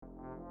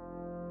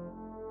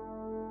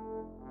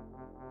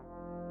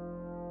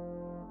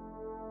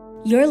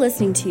You're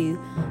listening to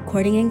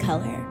Courting in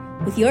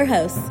Color with your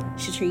hosts,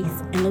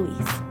 Shatrice and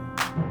Louise.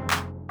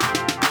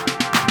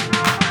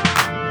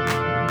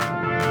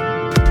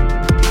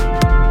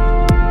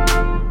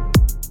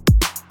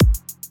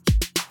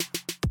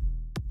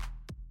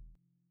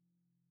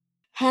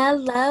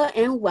 Hello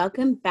and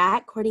welcome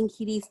back, Courting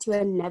Cuties, to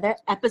another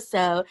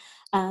episode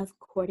of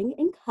Courting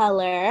in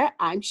Color.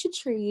 I'm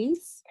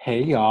Shatrice.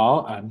 Hey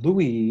y'all, I'm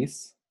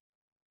Louise.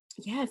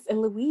 Yes, and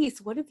Louise,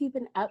 what have you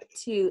been up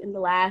to in the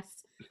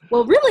last,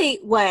 really,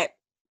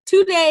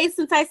 2 days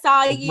since I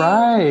saw you?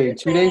 Right,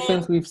 2 days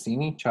since we've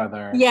seen each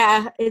other.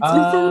 Yeah,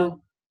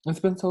 It's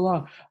been so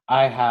long.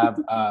 I have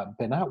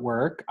been at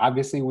work.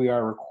 Obviously, we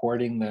are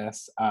recording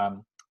this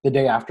the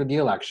day after the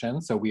election,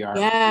 so we are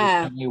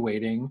patiently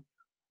waiting,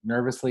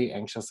 nervously,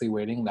 anxiously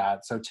waiting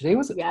that. So today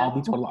was, I'll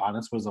be totally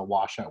honest, was a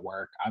wash at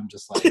work. I'm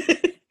just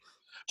like,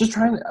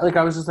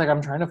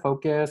 I'm trying to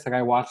focus. Like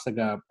I watched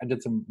I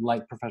did some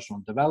light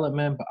professional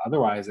development, but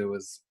otherwise it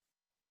was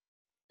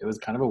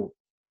kind of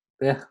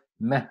a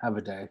meh of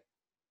a day.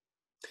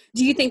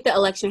 Do you think the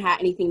election had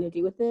anything to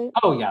do with it?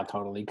 Oh yeah,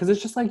 totally. Because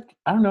it's just like,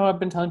 I don't know,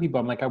 I've been telling people,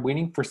 I'm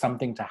waiting for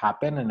something to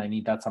happen, and I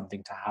need that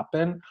something to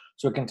happen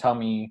so it can tell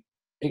me,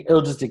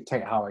 it'll just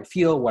dictate how I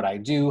feel, what I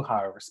do, how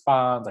I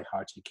respond, like how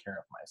I take care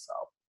of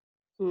myself.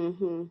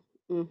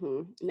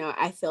 No,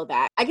 I feel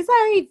that. I guess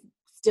I've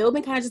still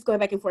been kind of just going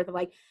back and forth of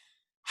like,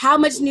 how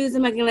much news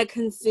am I going to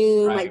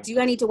consume? Right. Like, do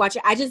I need to watch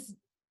it? I just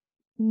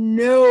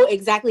know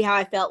exactly how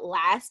I felt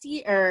last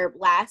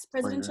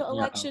presidential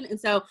election. And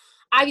so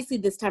obviously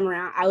this time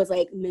around, I was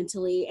like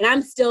mentally, and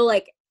I'm still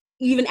like,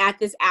 even at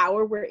this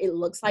hour where it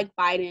looks like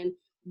Biden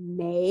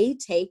may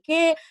take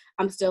it,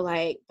 I'm still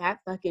like,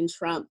 that fucking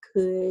Trump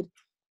could,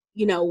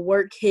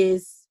 work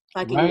his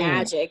fucking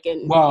magic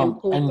and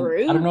pull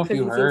through. I don't know if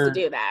you heard, seems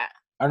to do that.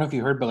 I don't know if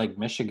you heard, but like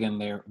Michigan,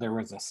 there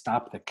was a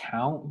Stop the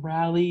Count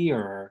rally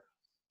or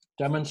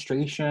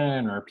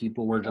demonstration, or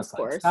people were just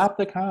like, stop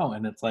the count.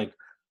 And it's like,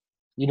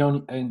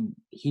 and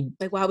he,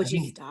 like, why would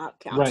you stop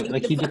counting? Right,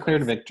 like he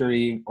declared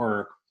victory,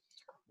 or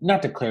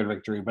not declared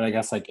victory, but I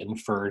guess like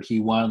inferred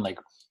he won like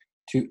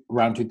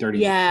around 2:30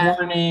 in the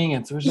morning,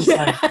 and so it's just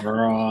like,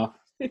 girl,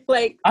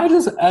 like I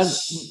just,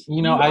 as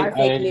you know, are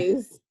fake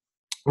news.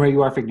 Right,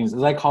 you are fake news.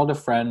 As I called a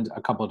friend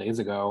a couple of days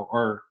ago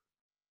or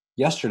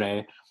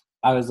yesterday,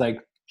 I was like,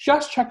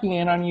 just checking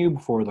in on you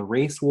before the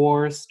race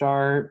wars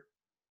start.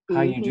 How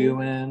you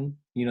doing?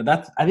 I think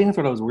that's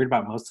what I was worried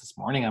about most this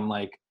morning. I'm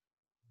like,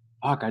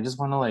 fuck, I just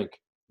want to like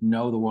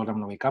know the world I'm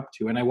gonna wake up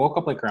to. And I woke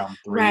up like around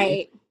 3.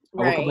 Right. I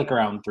woke up like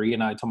around 3,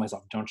 and I told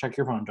myself, don't check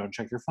your phone,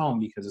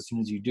 because as soon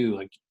as you do,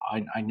 like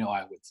I know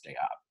I would stay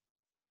up.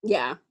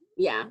 Yeah.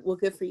 Well,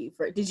 good for you.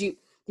 Did you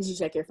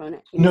check your phone?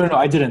 No,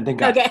 I didn't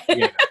think.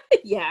 Okay.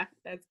 Yeah,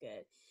 that's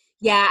good.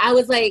 Yeah, I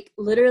was like,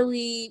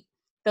 literally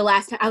the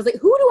last time I was like,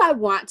 who do I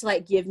want to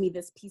like give me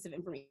this piece of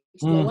information?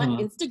 Do I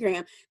want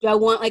Instagram? Do I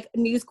want like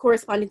news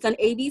correspondents on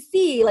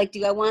ABC? Like,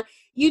 do I want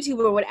YouTube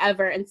or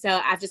whatever? And so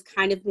I've just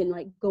kind of been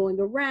like going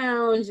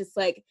around, just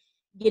like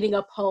getting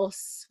a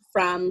pulse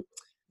from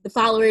the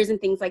followers and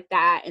things like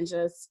that, and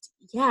just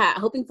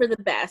hoping for the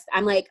best.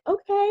 I'm like,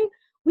 okay,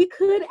 we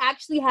could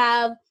actually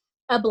have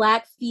a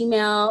Black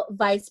female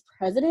vice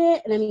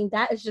president, and I mean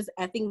that is just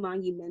effing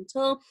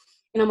monumental.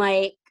 And I'm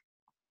like,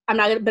 I'm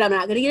not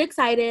gonna get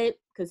excited,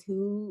 because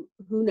who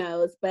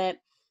knows? But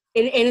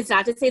and it's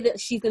not to say that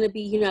she's gonna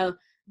be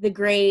the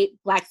great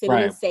Black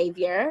feminist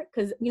savior,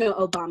 because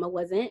Obama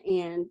wasn't,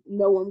 and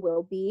no one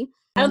will be.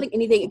 I don't think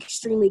anything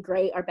extremely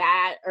great or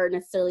bad or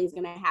necessarily is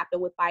gonna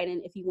happen with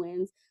Biden if he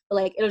wins. But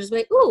like, it'll just be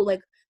like, ooh,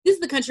 like this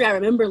is the country I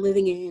remember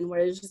living in, where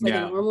it's just like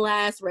a normal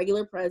ass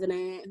regular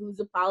president who's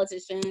a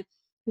politician,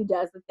 who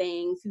does the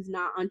things, who's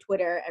not on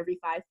Twitter every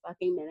 5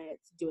 fucking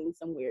minutes doing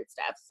some weird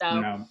stuff.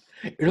 So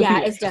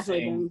it's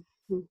definitely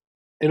been.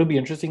 It'll be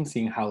interesting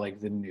seeing how like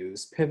the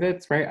news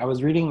pivots, right? I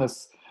was reading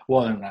this.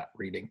 Well, I'm not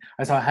reading.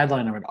 I saw a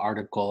headline of an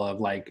article of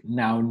like,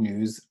 now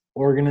news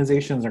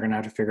organizations are going to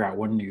have to figure out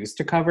what news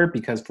to cover,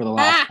 because for the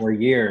last 4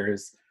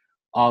 years,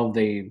 all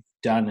they've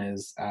done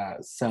is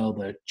sell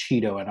the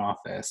Cheeto in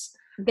office.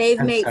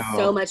 They've made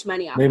so much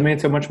money off. They've made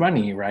so much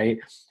money, right?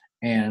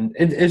 And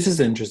it's just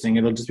interesting.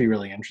 It'll just be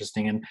really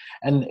interesting.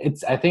 And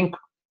it's, I think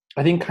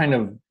kind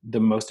of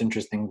the most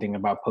interesting thing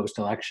about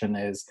post-election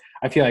is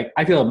I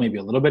feel maybe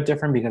a little bit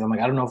different, because I'm like,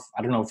 I don't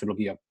know if it'll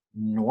be a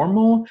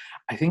normal.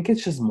 I think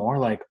it's just more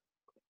like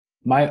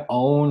my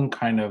own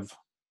kind of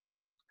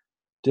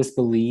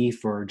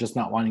disbelief, or just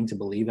not wanting to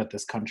believe that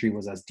this country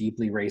was as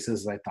deeply racist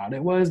as I thought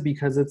it was,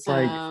 because it's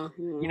like,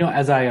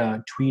 as I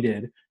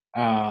tweeted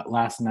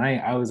last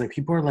night, I was like,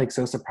 people are like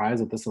so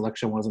surprised that this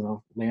election wasn't a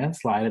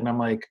landslide, and I'm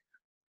like,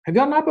 have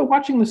y'all not been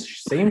watching the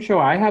same show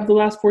I have the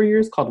last 4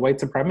 years called White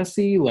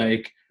Supremacy?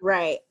 Like,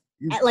 right.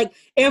 Like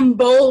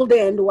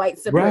emboldened white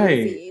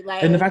supremacy. Right.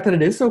 Like, and the fact that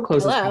it is so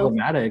close is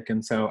problematic.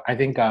 And so I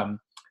think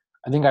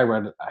I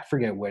read, I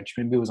forget which,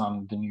 maybe it was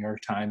on the New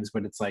York Times,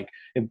 but it's like,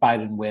 if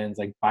Biden wins,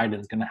 like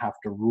Biden's going to have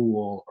to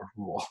rule.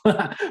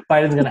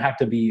 Biden's going to have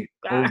to be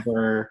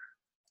over,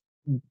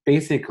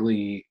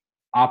 basically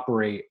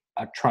operate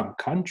a Trump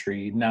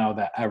country now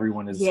that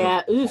everyone is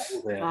yeah, so oof,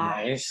 it,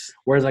 right? gosh.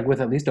 Whereas like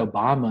with at least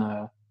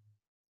Obama,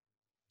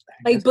 I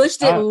Like guess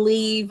Bush not, didn't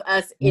leave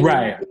us in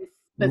right,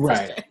 this right,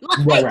 position.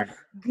 right, Like, right.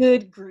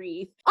 good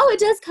grief. Oh, it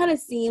does kind of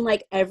seem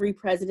like every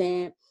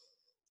president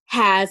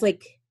has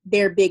like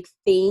their big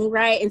thing,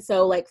 right? And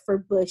so like for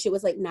Bush, it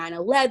was like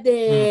 9/11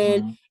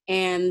 Mm-hmm.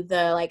 and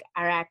the like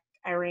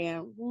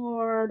Iran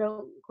war.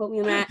 Don't quote me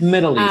on that.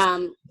 Middle East,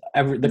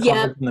 the Yeah,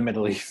 conflict in the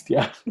Middle East,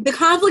 yeah. the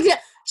conflict,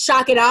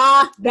 shock and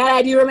awe, that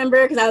I do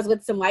remember because I was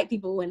with some white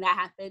people when that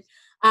happened.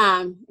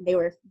 They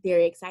were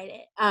very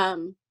excited.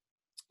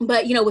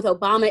 But you know, with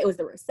Obama, it was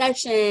the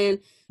recession.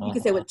 You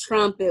could say with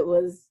Trump, it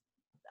was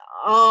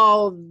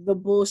all the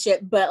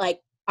bullshit, but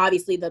like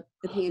obviously the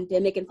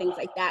pandemic and things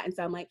like that. And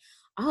so I'm like,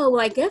 oh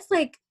well, I guess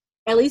like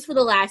at least for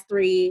the last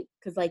 3,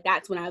 because like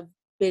that's when I've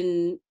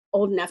been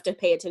old enough to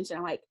pay attention.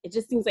 I'm like, it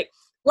just seems like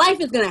life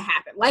is gonna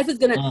happen. Life is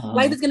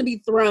gonna be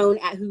thrown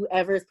at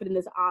whoever is put in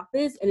this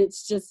office, and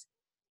it's just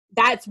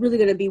that's really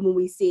gonna be when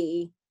we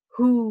see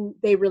who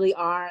they really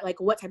are, like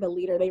what type of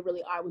leader they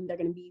really are when they're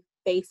gonna be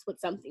faced with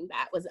something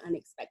that was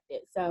unexpected.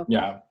 So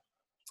Yeah.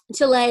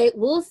 Chile,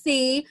 we'll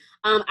see.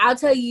 I'll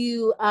tell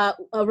you a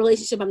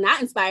relationship I'm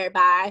not inspired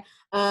by.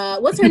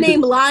 What's her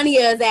name?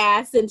 Melania's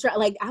ass. And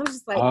like, I was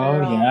just like, Oh,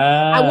 girl,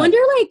 I yeah. wonder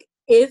like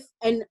if,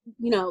 and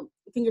you know,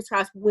 fingers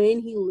crossed, when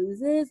he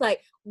loses,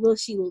 like, will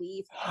she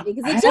leave him?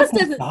 Because I it had just that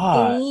doesn't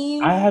thought.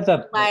 seem I had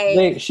that.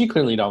 like She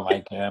clearly don't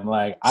like him.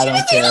 Like, I she don't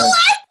doesn't care. like,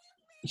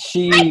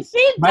 She,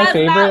 she my does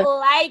not favorite.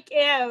 like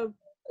him.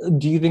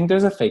 Do you think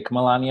there's a fake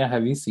Melania?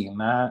 Have you seen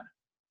that?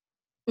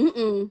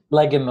 Mm-mm.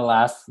 Like in the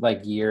last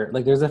like year,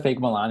 like there's a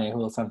fake Melania who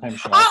will sometimes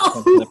show up at some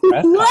of the Oh,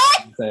 press what?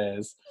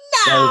 conferences.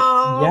 Like,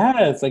 No.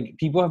 yeah, it's like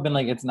people have been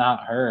like, it's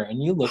not her,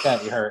 and you look at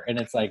her and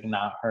it's like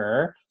not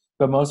her.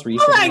 But most Oh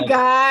recently, my like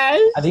I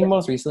gosh. think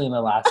most recently in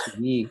the last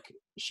week,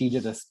 she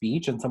did a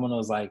speech and someone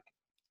was like,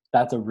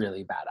 "That's a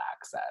really bad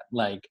accent."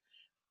 Like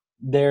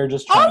they're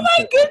just Oh trying my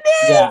to.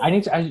 Yeah, goodness. I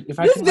need to. If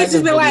I This can bitch find has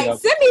the been like, video,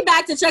 send me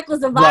back to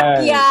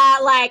Czechoslovakia. right,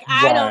 Like,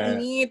 I don't right.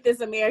 need this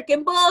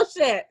American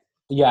bullshit.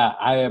 Yeah,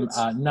 I am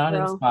Bitch, not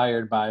girl.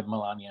 inspired by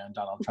Melania and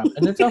Donald Trump,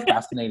 and it's so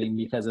fascinating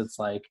because it's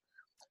like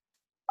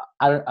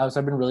so I've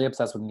been really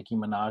obsessed with Nicki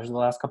Minaj the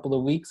last couple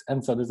of weeks,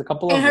 and so there's a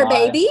couple And of her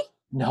live. baby?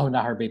 No,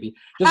 not her baby.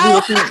 Just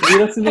Oh,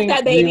 re-listening,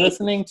 that baby.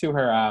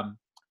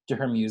 to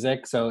her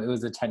music. So it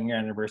was the 10-year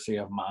anniversary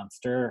of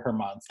Monster, her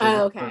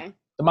Oh, okay.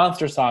 the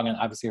Monster song, and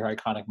obviously her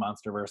iconic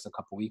Monster verse a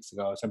couple weeks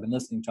ago. So I've been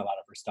listening to a lot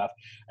of her stuff,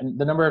 and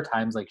the number of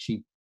times like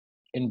she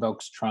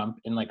invokes Trump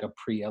in like a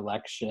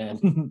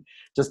pre-election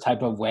just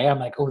type of way, I'm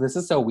like, oh, this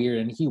is so weird.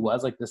 And he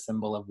was like the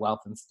symbol of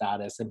wealth and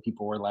status, and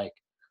people were like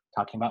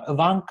talking about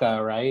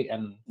Ivanka, right?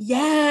 And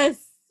Yes.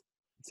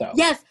 so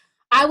Yes.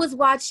 I was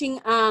watching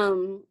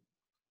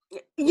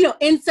you know,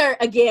 insert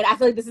again. I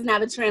feel like this is now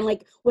the trend.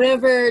 Like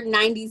whatever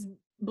 '90s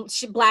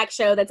black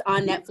show that's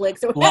on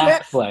Netflix or whatever.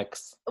 Black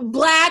Flicks.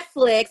 Black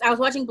Flicks. I was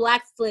watching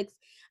Black Flicks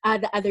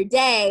the other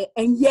day,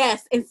 and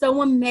yes, and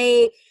someone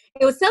made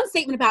it was some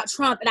statement about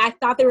Trump, and I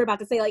thought they were about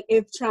to say like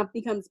if Trump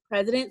becomes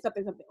president,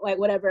 something like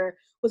whatever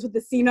was with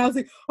the scene. I was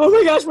like, oh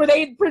my gosh, were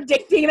they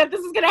predicting that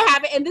this is gonna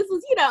happen? And this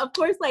was, you know, of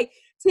course, like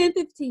 10,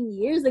 15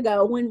 years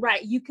ago when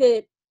right you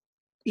could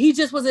he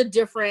just was a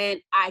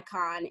different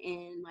icon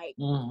in like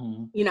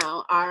you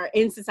know our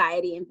in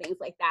society and things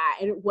like that,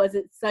 and it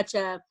wasn't such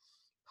a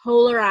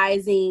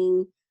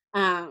polarizing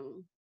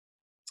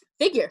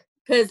figure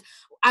because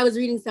I was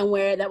reading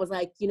somewhere that was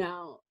like, you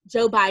know,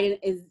 Joe Biden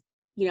is,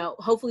 you know,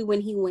 hopefully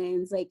when he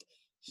wins, like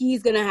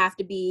he's gonna have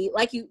to be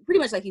like you pretty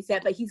much like you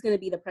said, but he's gonna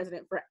be the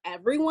president for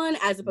everyone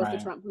as opposed to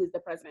Right. Trump, who's the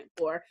president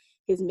for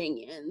his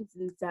minions.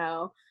 And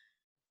so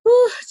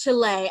whew,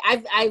 Chile.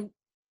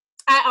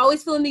 I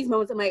always feel in these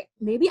moments, I'm like,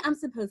 maybe I'm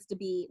supposed to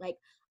be like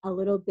a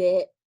little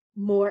bit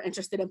more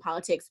interested in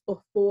politics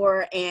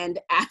before and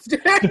after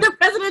the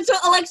presidential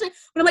election.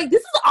 But I'm like,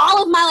 this is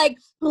all of my like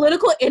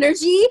political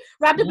energy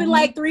wrapped up in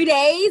like 3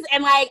 days.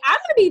 And like, I'm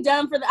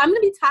going to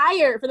be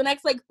tired for the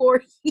next like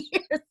 4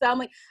 years. So I'm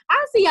like, I'll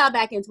see y'all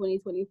back in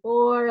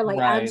 2024. Like,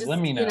 I'll Right. just, Let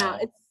me know. you know,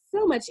 it's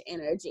so much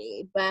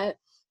energy. But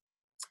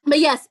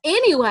yes,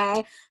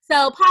 anyway,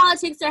 so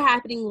politics are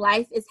happening,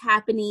 life is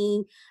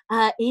happening.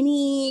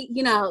 Any,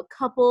 you know,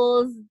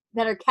 couples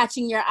that are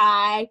catching your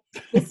eye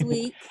this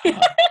week?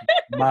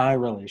 My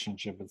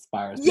relationship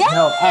inspires me. Yes!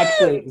 No,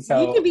 actually, You can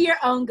so be your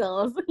own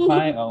goals.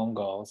 my own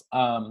goals.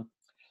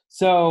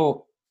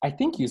 So I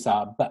think you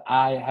saw, but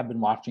I have been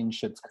watching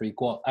Schitt's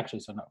Creek. Well, actually,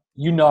 so no,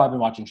 you know I've been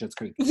watching Schitt's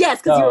Creek.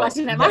 Yes, because you were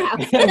watching it at my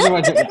house.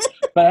 Yeah.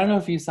 But I don't know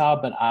if you saw,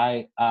 but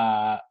I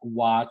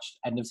watched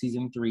end of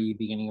season 3,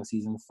 beginning of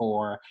season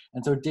 4,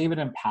 and so David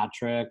and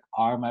Patrick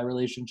are my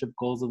relationship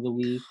goals of the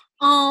week.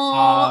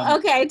 Oh,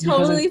 okay,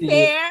 totally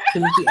fair.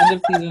 Because it's the end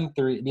of season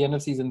 3. The end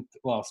of season,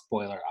 well,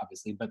 spoiler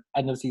obviously, but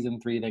end of season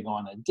 3, they go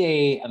on a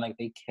date and like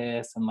they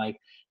kiss and like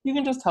you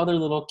can just tell their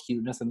little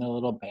cuteness and their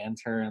little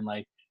banter, and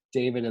like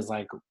David is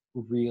like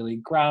really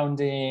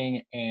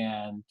grounding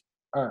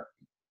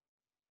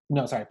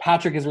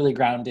Patrick is really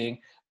grounding.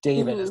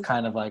 David is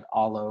kind of like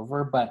all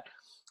over, but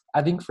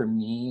I think for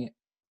me,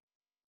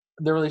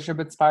 the relationship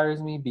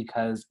inspires me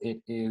because it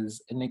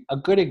is a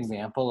good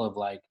example of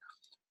like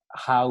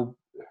how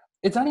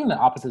it's not even the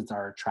opposites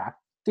are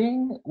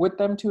attracting with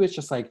them too. It's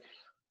just like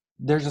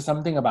there's just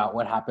something about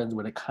what happens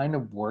when it kind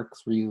of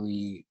works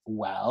really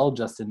well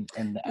just in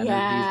the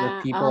energies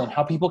with people and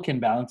how people can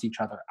balance each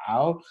other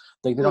out.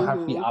 Like they don't have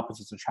to be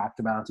opposites attract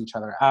to balance each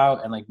other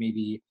out. And like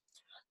maybe,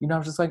 you know,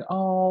 I'm just like,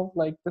 oh,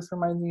 like this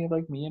reminds me of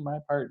like me and my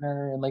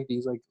partner and like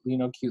these like, you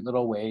know, cute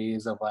little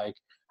ways of like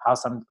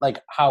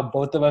how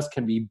both of us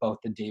can be both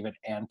the David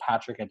and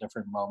Patrick at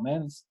different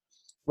moments.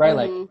 Right?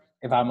 Like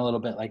if I'm a little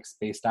bit like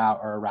spaced out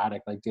or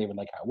erratic, like David,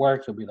 like at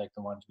work, he'll be like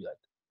the one to be like,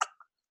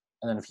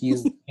 and then if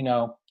he's, you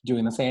know,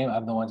 doing the same,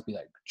 I'm the one to be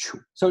like, choo.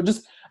 So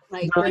just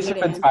like, the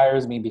relationship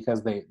inspires me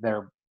because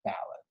they're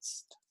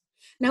balanced.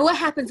 Now, what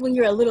happens when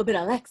you're a little bit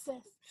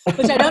Alexis?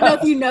 Which I don't know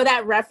if you know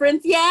that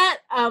reference yet.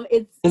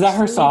 Is that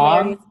her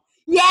song?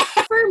 Hilarious.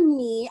 Yeah. For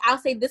me, I'll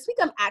say this week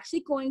I'm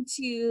actually going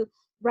to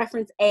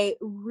reference a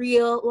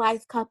real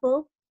life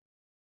couple.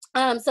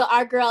 So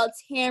our girl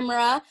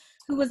Tamara,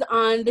 who was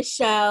on the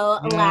show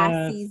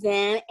last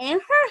season,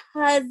 and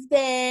her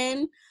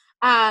husband.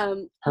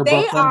 Her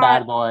Brooklyn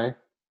bad boy.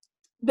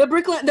 The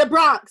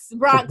Bronx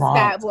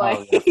bad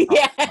boy. Oh,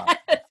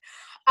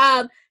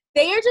 yes.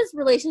 They are just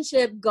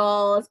relationship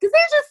goals because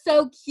they're just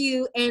so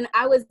cute. And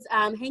I was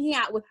hanging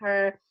out with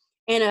her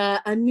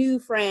and a new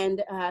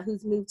friend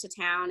who's moved to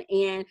town,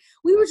 and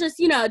we were just,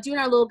 you know, doing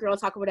our little girl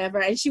talk or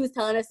whatever. And she was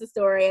telling us the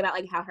story about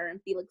like how her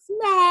and Felix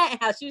met and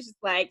how she was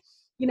just like,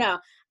 you know,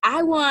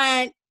 I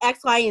want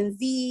X, Y, and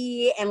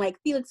Z, and like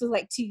Felix was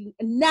like too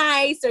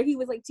nice, or he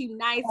was like too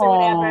nice or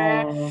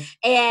whatever.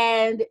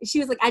 And she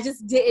was like, I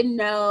just didn't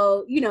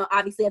know, you know,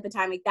 obviously at the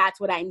time, like that's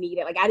what I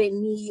needed. Like I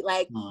didn't need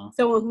like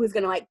someone who was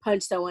gonna like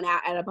punch someone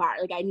out at a bar.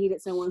 Like I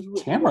needed someone who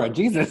Tamara,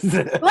 Jesus.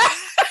 Yeah.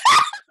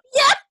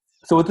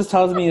 So what this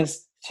tells me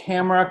is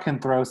Tamara can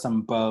throw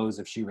some bows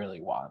if she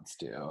really wants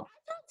to.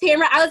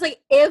 Tamara, I was like,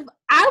 if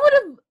I would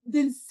have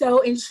been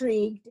so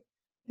intrigued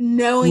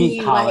knowing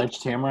you college,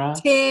 like Tamara?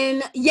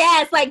 10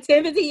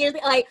 15 years,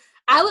 like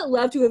I would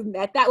love to have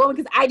met that woman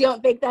because I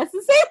don't think that's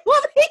the same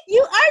woman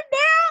you are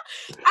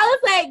now. I was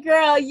like,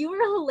 girl, you were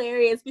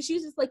hilarious. But she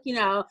was just like, you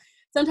know,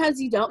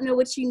 sometimes you don't know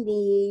what you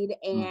need,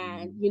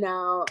 and you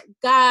know,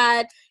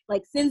 God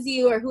like sends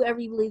you, or whoever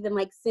you believe in,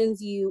 like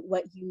sends you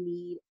what you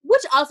need,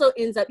 which also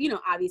ends up, you know,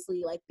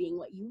 obviously like being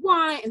what you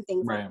want and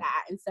things like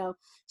that. And so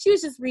she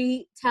was just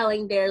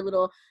retelling their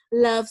little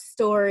love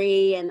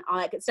story and all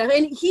that good stuff.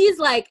 And he's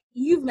like,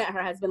 you've met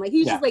her husband, like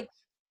he's just like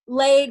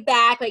laid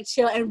back, like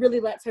chill, and really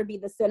lets her be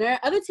the center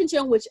of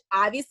attention, which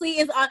obviously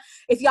is on,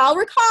 if y'all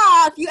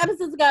recall a few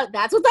episodes ago,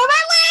 that's what's on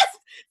my list.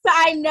 So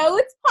I know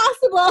it's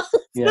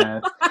possible.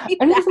 Yeah.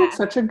 And he's like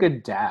such a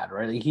good dad,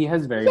 right? Like, he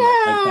has very much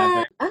like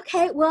that.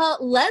 Okay, well,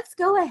 let's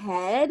go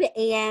ahead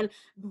and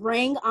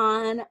bring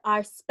on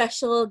our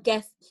special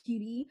guest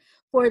cutie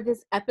for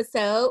this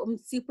episode. I'm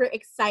super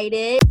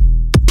excited.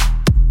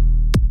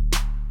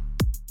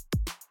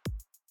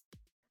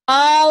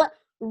 All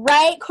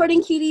right,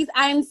 Courting Cuties,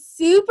 I'm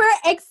super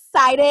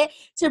excited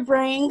to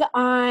bring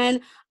on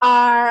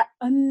our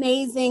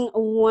amazing,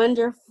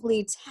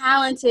 wonderfully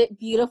talented,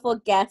 beautiful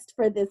guest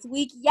for this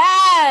week.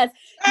 Yes,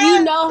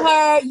 you know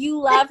her,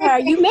 you love her.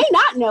 You may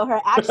not know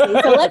her,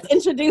 actually, so let's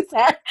introduce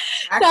her.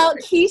 So,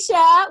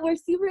 Keisha, we're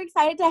super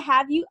excited to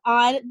have you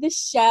on the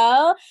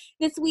show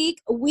this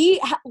week.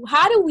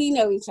 How do we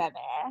know each other?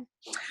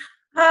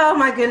 Oh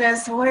my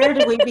goodness, where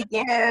do we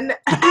begin?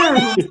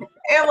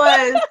 It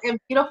was a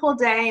beautiful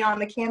day on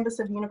the campus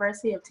of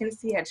University of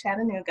Tennessee at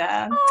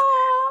Chattanooga.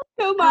 Oh,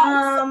 so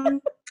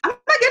much. Oh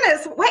my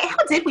goodness, wait,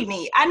 how did we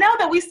meet? I know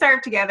that we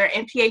served together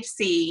in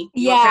PHC.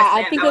 Yeah,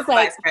 I think it was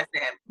like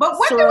president. But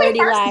what sorority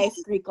life,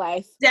 Greek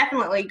life.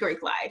 Definitely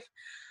Greek life.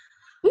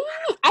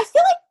 I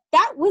feel like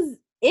that was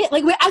it.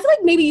 Like I feel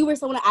like maybe you were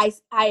someone I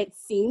had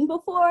seen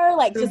before,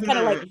 like just kind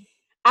of like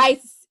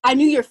I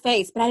knew your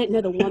face, but I didn't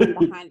know the woman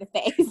behind the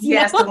face.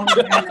 Yes, the woman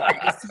behind the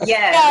face.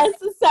 Yes.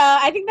 Yes. So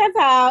I think that's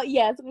how,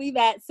 we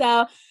met.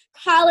 So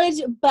college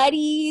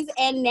buddies,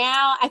 and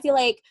now I feel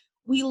like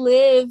we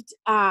lived,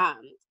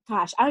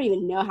 gosh, I don't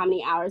even know how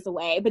many hours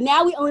away, but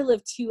now we only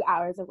live 2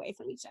 hours away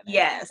from each other.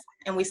 Yes.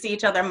 And we see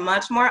each other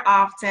much more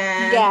often.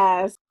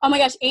 Yes. Oh my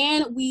gosh.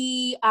 And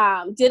we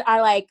did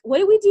our what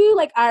did we do?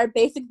 Like our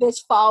basic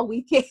bitch fall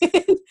weekend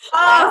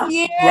last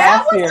year.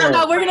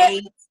 We're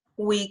gonna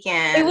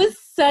weekend. It was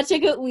such a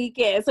good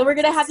weekend. So we're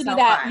gonna have to do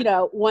that, you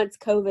know, once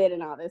COVID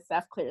and all this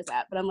stuff clears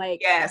up. But I'm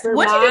like, yes.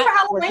 What'd you do for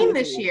Halloween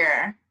this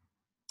year?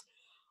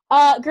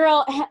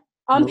 Girl,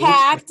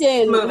 unpacked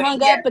and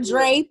hung up a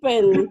drape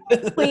and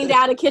cleaned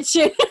out a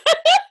kitchen.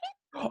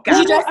 Did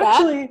you dress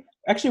up?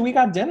 Actually, we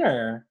got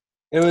dinner.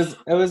 It was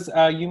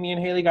you, me,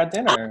 and Haley got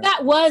dinner.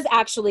 That was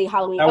actually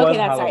Halloween. That's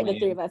Halloween. Right, the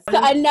three of us.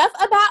 So enough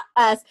about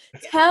us.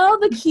 Tell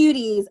the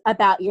cuties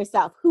about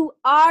yourself. Who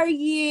are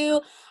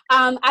you?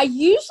 I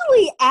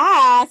usually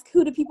ask,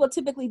 who do people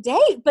typically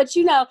date? But,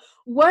 you know,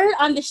 word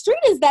on the street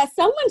is that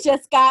someone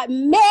just got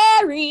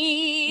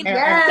married.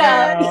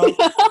 Yeah. So, you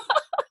know,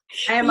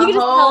 I am you a can whole just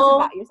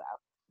tell us about yourself.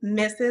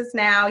 Mrs.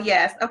 now.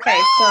 Yes. Okay.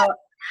 So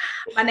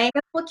My name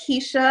is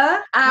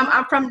Lakeisha.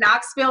 I'm from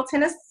Knoxville,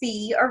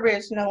 Tennessee,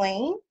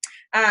 originally.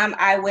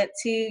 I went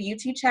to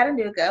UT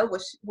Chattanooga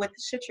with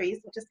Shatrice,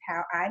 which is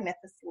how I met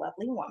this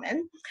lovely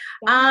woman.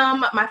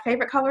 My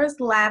favorite color is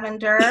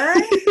lavender.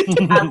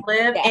 I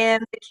live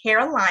in the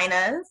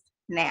Carolinas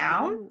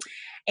now.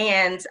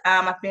 And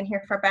I've been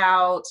here for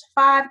about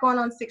 5, going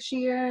on 6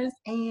 years.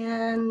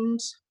 And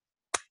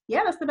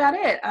yeah, that's about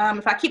it.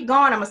 If I keep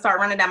going, I'm going to start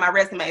running down my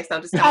resume.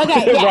 So just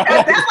okay, yeah.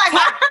 That's like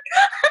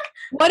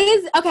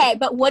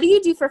but what do you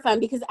do for fun?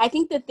 Because I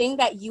think the thing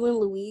that you and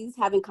Louise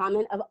have in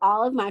common of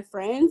all of my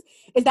friends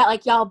is that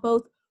like y'all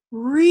both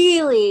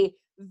really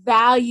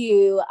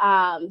value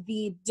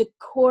the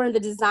decor and the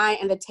design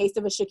and the taste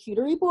of a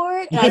charcuterie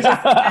board. And I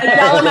just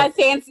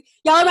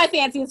y'all are my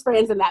fanciest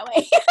friends in that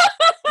way.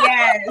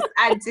 Yes,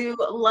 I do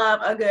love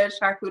a good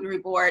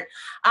charcuterie board.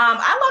 I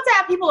love to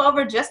have people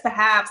over just to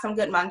have some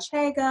good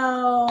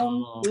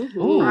manchego.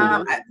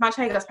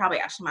 Manchego is probably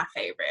actually my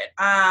favorite.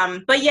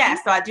 But yeah,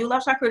 so I do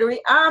love charcuterie.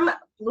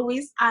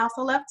 Louise, I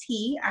also love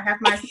tea. I have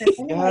my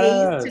Symphony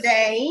Haze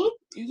today.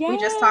 Yes. We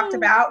just talked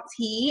about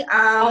tea.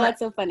 That's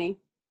so funny.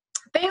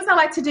 Things I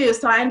like to do.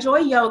 So I enjoy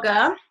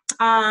yoga,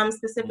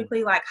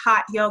 specifically like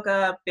hot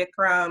yoga,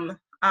 Bikram.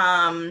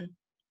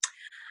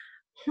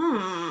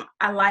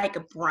 I like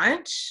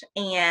brunch,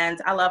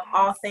 and I love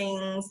all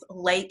things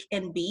lake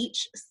and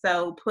beach.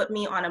 So put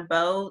me on a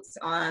boat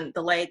on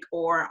the lake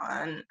or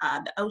on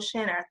the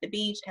ocean or at the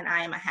beach, and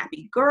I am a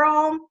happy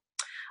girl.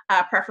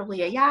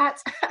 Preferably a yacht.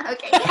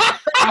 Okay. Oh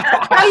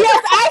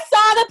yes, I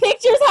saw the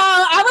pictures.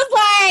 How I was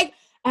like,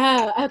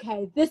 oh,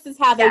 okay, this is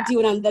how they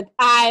do it on the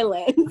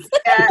islands.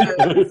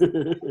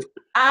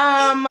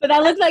 But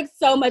that looked like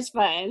so much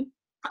fun.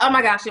 Oh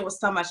my gosh, it was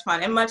so much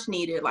fun and much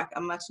needed, like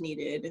a much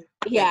needed.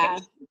 Yeah.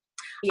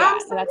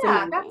 That's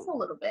a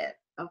little bit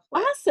of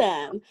fun.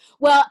 Awesome.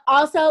 Well,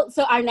 also,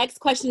 so our next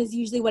question is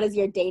usually, what is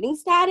your dating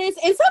status?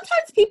 And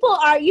sometimes people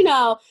are,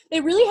 they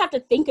really have to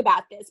think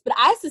about this, but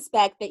I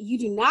suspect that you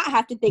do not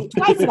have to think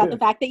twice about the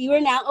fact that you are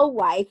now a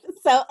wife.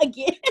 So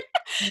again,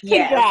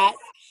 congrats.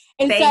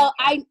 And so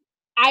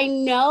I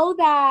know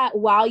that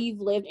while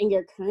you've lived in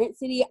your current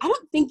city, I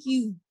don't think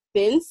you've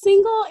been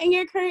single in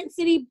your current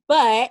city,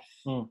 but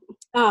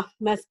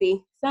must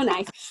be so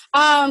nice.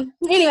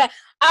 Anyway,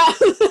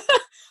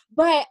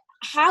 but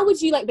how would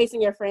you, like, based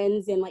on your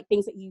friends and like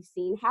things that you've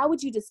seen, how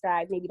would you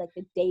describe maybe like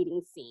the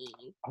dating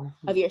scene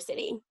of your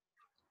city?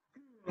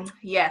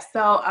 Yes.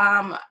 So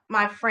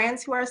my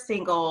friends who are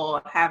single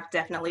have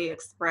definitely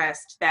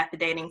expressed that the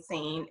dating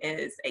scene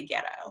is a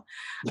ghetto.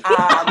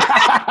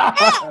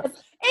 Yes,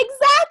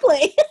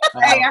 exactly.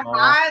 A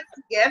hot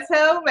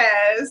ghetto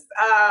mess.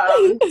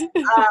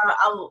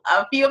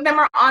 A few of them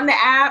are on the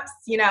apps.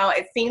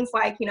 It seems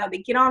like, they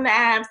get on the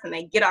apps and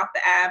they get off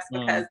the apps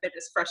because they're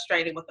just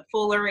frustrated with the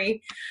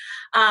foolery.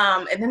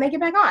 And then they get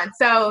back on.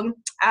 So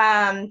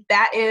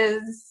that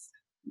is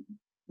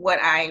what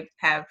I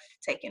have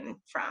taken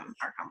from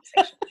our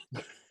conversation.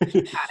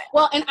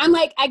 Well, and I'm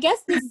like, I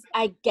guess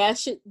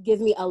should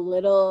give me a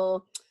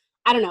little,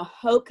 I don't know,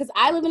 hope, because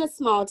I live in a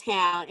small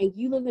town and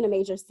you live in a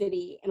major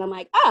city, and I'm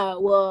like, oh,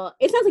 well,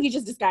 it sounds like you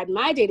just described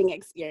my dating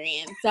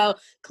experience. So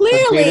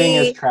clearly,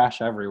 dating is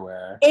trash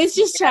everywhere. It's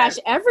just trash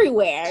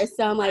everywhere.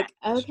 So I'm like,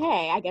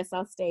 okay, I guess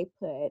I'll stay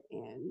put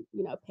and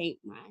paint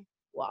my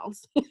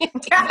walls. But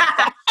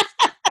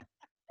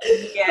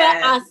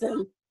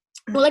awesome.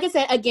 Well, like I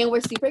said, again, we're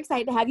super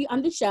excited to have you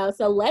on the show.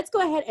 So let's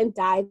go ahead and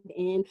dive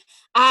in.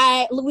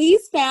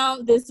 Louise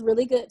found this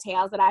really good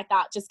tales that I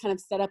thought just kind of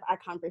set up our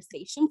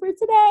conversation for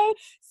today.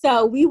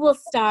 So we will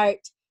start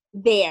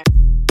there.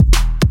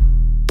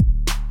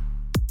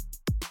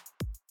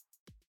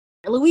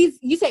 Louise,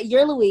 you said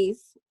you're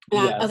Louise.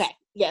 Yes. Okay.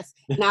 Yes.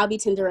 And I'll be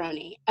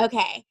Tenderoni.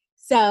 Okay.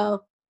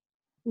 So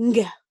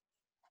go.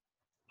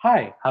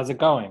 Hi. How's it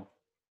going?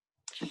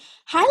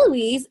 Hi,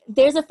 Louise.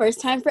 There's a first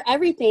time for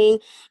everything.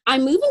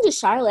 I'm moving to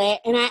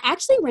Charlotte, and I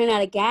actually ran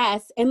out of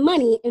gas and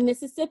money in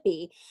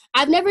Mississippi.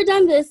 I've never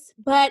done this,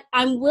 but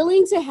I'm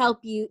willing to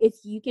help you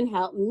if you can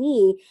help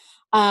me.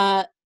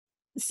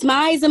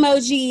 Smize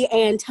emoji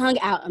and tongue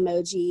out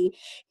emoji.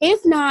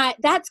 If not,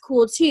 that's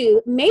cool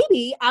too.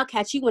 Maybe I'll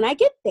catch you when I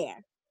get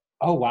there.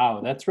 Oh, wow.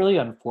 That's really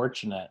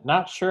unfortunate.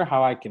 Not sure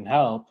how I can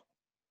help.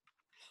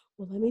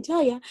 Well, let me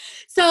tell you.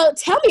 So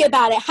tell me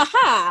about it.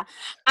 Haha.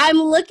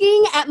 I'm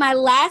looking at my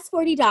last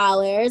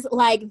 $40.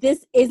 Like,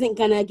 this isn't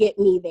going to get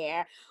me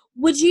there.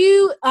 Would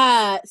you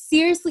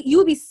you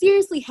would be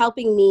seriously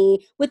helping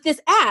me with this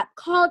app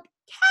called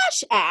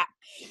Cash App.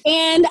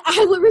 And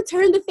I would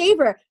return the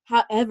favor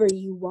however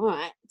you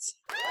want.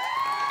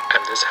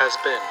 And this has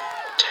been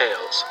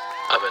Tales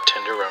of a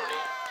Tenderoni.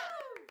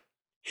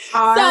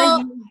 Are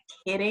you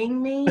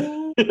kidding me?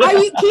 Are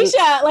you,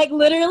 Keisha? Like,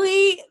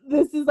 literally,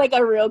 this is like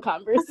a real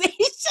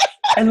conversation.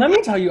 And let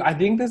me tell you, I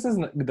think this is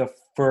the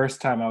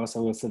first time I was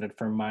solicited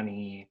for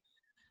money,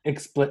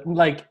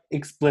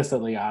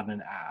 explicitly on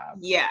an app.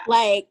 Yeah.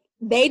 Like,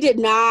 they did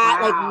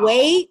not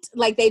wait.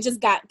 Like, they just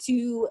got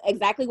to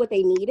exactly what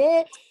they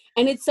needed.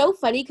 And it's so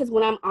funny because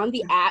when I'm on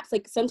the apps,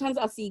 like sometimes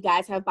I'll see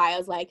guys have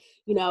bios like,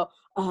 and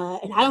I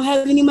don't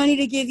have any money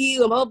to give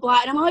you, and blah, blah,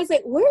 blah. And I'm always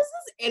like, where's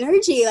this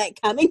energy like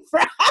coming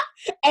from?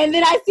 And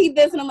then I see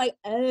this and I'm like,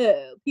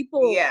 oh,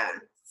 people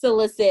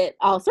solicit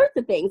all sorts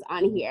of things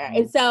on here.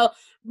 And so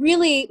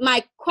really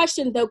my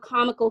question, though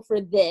comical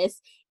for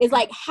this, is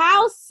like,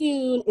 how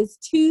soon is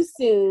too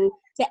soon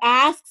to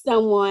ask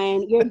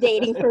someone you're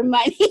dating for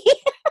money?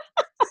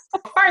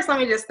 First, let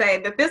me just say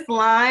that this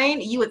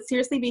line, you would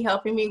seriously be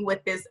helping me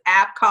with this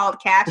app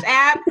called Cash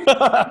App. You know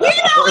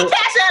what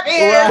Cash App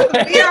is.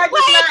 Right. We are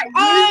just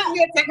not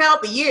using it to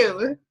help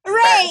you.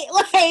 Right.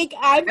 Like,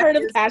 I've heard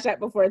of Cash App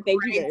before. Thank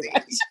you very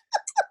much.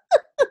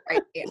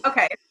 Right.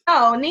 Okay.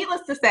 So,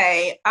 needless to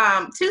say,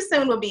 too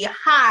soon would be,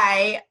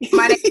 hi,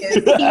 my name is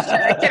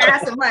Keisha. Can I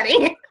have some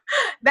money?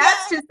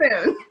 That's too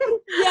soon.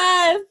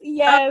 Yes,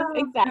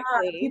 exactly.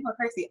 God, people are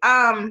crazy.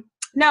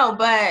 No,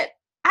 but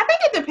I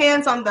think it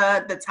depends on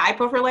the type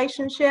of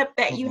relationship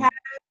that you have,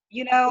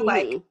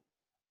 like,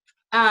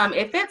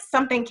 if it's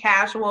something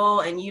casual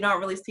and you don't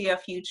really see a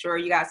future,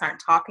 you guys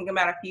aren't talking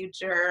about a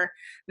future,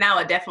 now I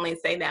would definitely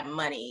say that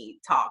money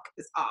talk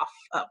is off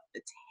of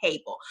the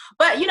table.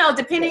 But,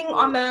 depending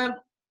on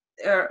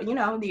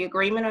the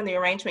agreement or the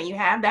arrangement you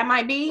have, that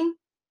might be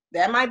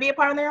a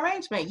part of the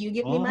arrangement. You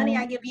give me money,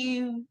 I give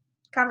you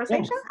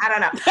conversation. I don't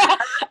know.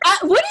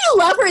 Wouldn't you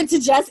love for it to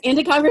just end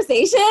a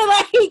conversation?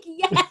 Like,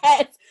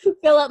 yes,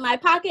 fill up my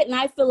pocket and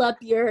I fill up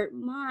your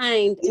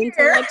mind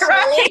intellectually.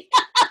 Right?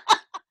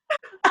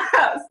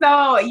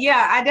 So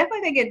yeah, I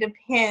definitely think it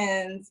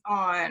depends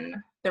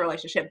on the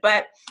relationship.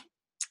 But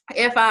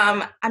if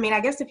I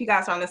guess if you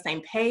guys are on the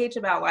same page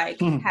about like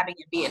having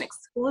it be an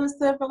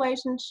exclusive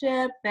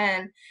relationship,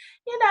 then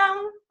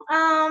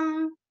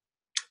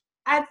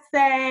I'd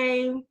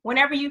say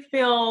whenever you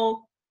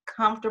feel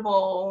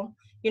comfortable,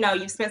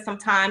 you've spent some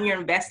time, you're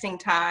investing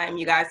time,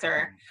 you guys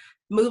are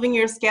moving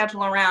your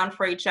schedule around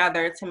for each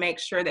other to make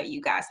sure that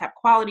you guys have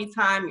quality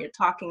time, you're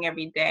talking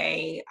every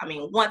day. I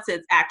mean, once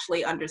it's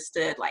actually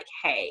understood, like,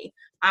 hey,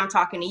 I'm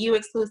talking to you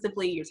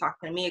exclusively, you're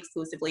talking to me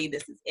exclusively,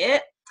 this is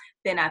it,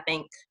 then I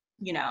think,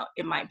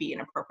 it might be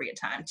an appropriate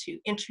time to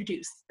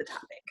introduce the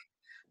topic.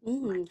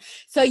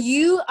 So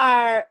you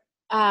are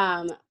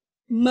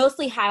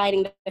mostly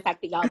highlighting the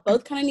fact that y'all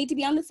both kind of need to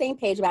be on the same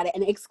page about it,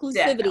 and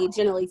exclusivity,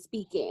 generally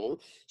speaking,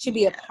 should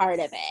be a part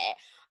of it.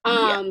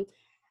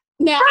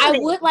 Now, I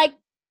would like,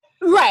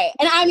 right,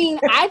 and I mean,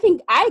 I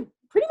think I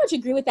pretty much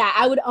agree with that.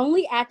 I would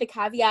only add the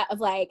caveat of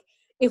like,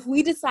 if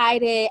we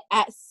decided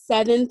at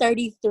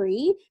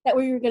 7:33 that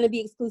we were going to be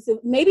exclusive,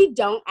 maybe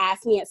don't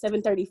ask me at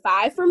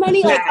 7:35 for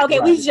money. Like, okay,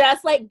 we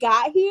just like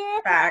got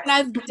here. And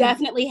I've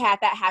definitely had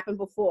that happen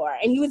before.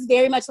 And he was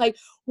very much like,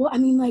 well, I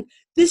mean, like,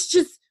 this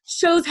just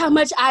shows how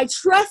much I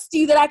trust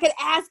you that I could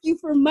ask you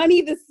for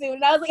money this soon.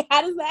 And I was like,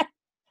 how does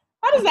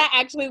that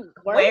actually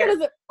work?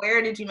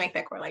 Where did you make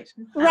that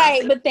correlation?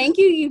 Right. But thank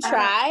you. You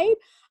tried.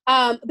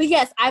 But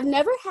yes, I've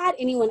never had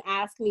anyone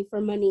ask me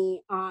for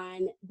money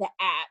on the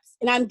apps.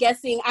 And I'm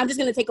guessing, I'm just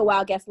going to take a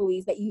wild guess,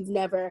 Louise, that you've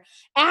never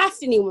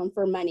asked anyone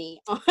for money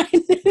on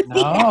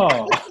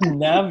No,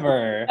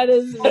 never. That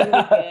is really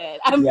good.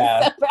 I'm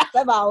so proud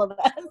of all of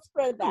us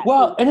for that.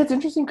 Well, and it's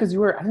interesting because I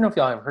don't know if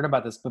y'all have heard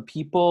about this, but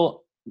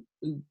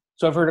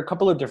so I've heard a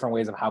couple of different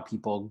ways of how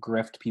people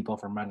grift people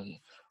for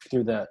money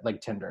through the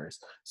like Tinders.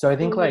 So I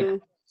think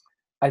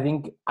I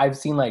think I've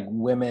seen like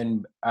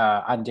women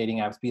on dating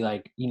apps be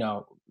like,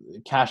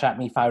 cash at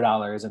me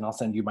 $5 and I'll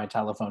send you my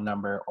telephone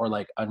number, or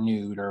like a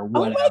nude or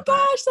whatever. Oh my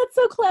gosh, that's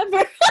so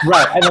clever.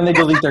 Right. And then they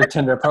delete their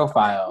Tinder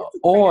profile.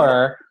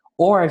 Or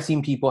I've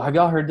seen people, have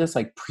y'all heard this,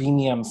 like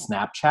premium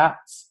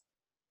Snapchats?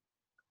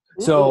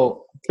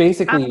 So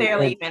basically, I'm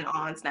barely even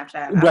on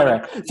Snapchat.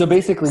 Right. So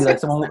basically, like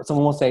someone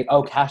will say,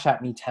 "Oh, cash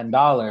at me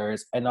 $10,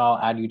 and I'll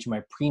add you to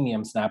my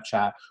premium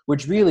Snapchat,"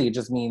 which really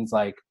just means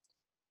like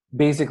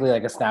basically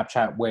like a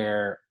Snapchat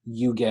where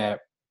you get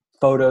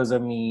photos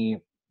of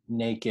me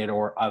naked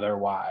or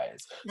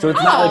otherwise. So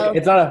it's not like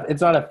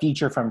it's not a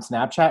feature from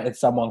Snapchat. It's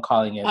someone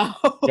calling it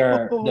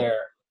their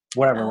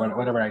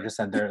whatever I just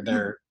said,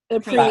 their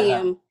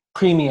premium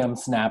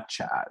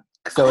Snapchat.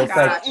 So it's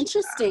like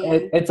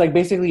interesting. It's like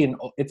basically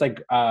it's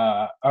like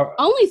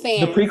OnlyFans.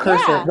 The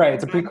precursor, right?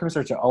 It's a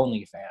precursor to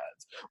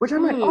OnlyFans, which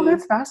I'm like, oh,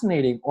 that's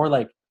fascinating. Or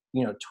like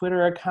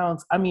Twitter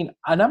accounts. I mean,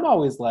 and I'm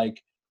always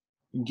like,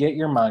 get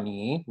your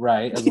money,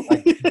 right?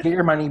 Like, get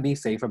your money, be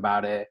safe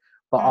about it,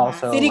 but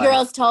also City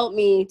Girls told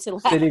me to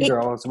like. City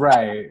Girls,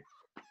 right?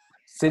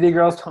 City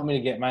Girls told me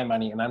to get my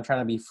money, and I'm trying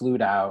to be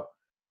flued out.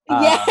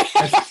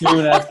 As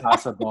soon as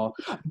possible.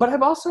 But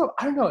I've also,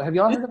 I don't know, have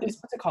y'all heard of this?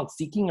 What's it called?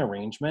 Seeking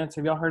Arrangements.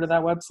 Have y'all heard of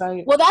that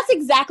website? Well, that's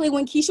exactly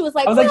when Keisha was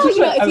like, if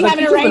you have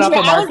an arrangement,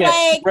 I was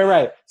like,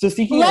 right. So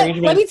Seeking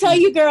Arrangements. Let me tell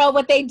you, girl,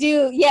 what they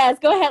do. Yes,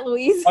 go ahead,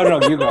 Louise. Oh,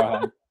 no, you go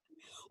ahead.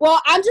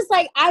 Well, I'm just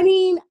like, I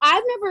mean,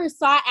 I've never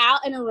sought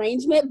out an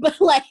arrangement,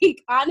 but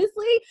like,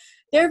 honestly,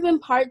 there have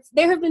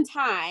been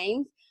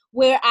times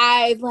where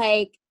I've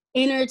like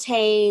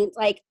entertained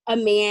like a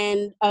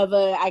man of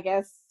a, I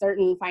guess,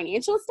 certain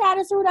financial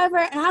status or whatever.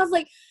 And I was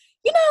like,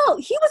 you know,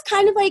 he was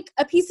kind of like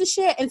a piece of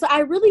shit. And so I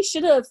really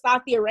should have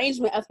sought the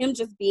arrangement of him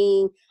just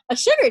being a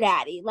sugar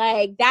daddy.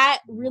 Like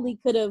that really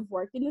could have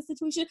worked in this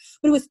situation,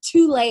 but it was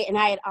too late and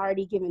I had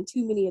already given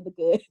too many of the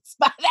goods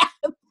by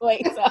that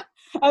point. So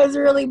I was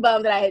really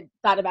bummed that I had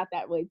thought about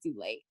that way too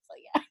late. So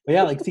yeah. But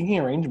yeah, like seeking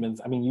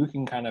arrangements, I mean, you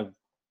can kind of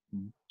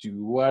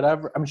do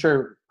whatever. I'm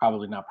sure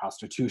probably not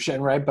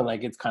prostitution, right? But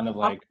like it's kind of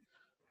like,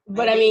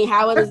 but I mean,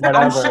 how is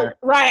whatever?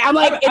 Right. I'm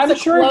like, I'm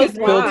it's sure it gets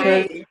line.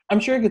 filtered. I'm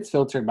sure it gets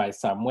filtered by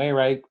some way,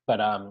 right? But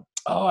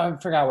oh, I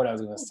forgot what I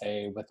was gonna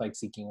say with like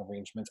seeking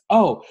arrangements.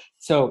 Oh,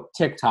 so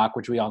TikTok,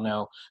 which we all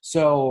know.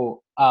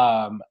 So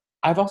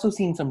I've also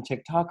seen some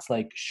TikToks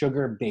like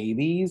sugar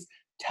babies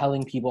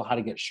telling people how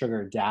to get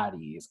sugar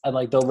daddies, and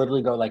like they'll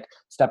literally go like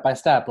step by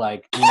step,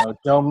 like, you know,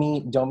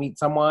 don't meet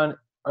someone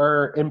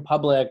or in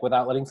public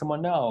without letting someone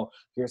know.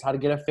 Here's how to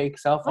get a fake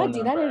cell phone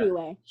number. I do that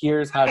anyway.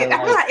 Here's how to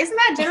like, isn't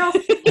that general?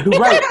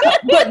 right.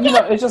 But you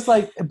know, it's just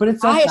like, but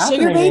it's so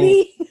fascinating. Sugar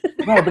baby.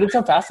 Right, but it's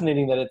so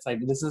fascinating that it's like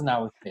this is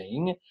now a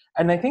thing.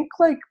 And I think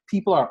like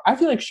I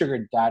feel like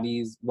sugar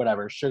daddies,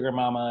 whatever, sugar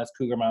mamas,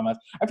 cougar mamas,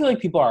 I feel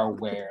like people are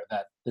aware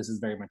that this is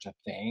very much a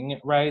thing,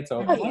 right?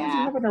 So as long as you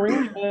have an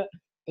arrangement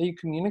that you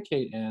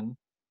communicate in.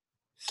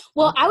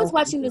 Well, I was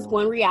watching this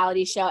one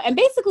reality show, and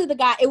basically the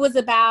guy, it was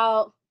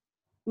about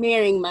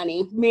marrying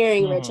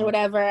rich or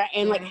whatever,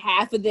 and like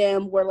half of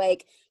them were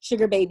like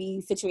sugar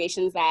baby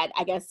situations that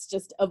I guess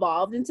just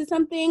evolved into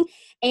something.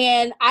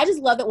 And I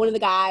just love that one of the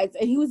guys,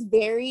 and he was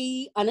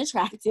very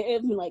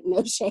unattractive and like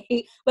no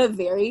shade, but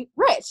very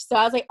rich. So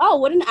I was like, oh,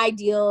 what an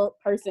ideal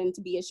person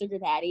to be a sugar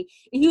daddy.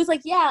 And he was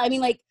like, yeah, I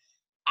mean, like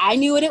I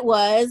knew what it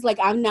was. Like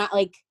I'm not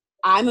like,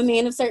 I'm a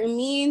man of certain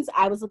means.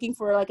 I was looking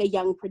for like a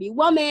young pretty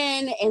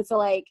woman, and so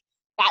like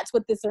that's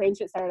what this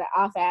arrangement started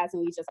off as,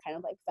 and we just kind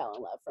of like fell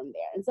in love from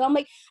there. And so I'm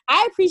like,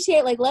 I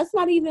appreciate, like, let's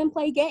not even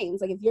play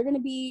games. Like if you're gonna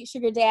be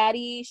sugar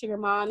daddy, sugar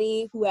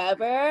mommy,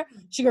 whoever,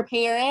 sugar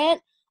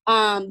parent,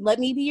 let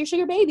me be your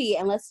sugar baby,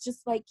 and let's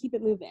just like keep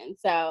it moving.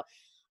 So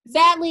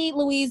sadly,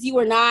 Louise, you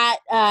were not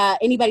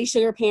anybody's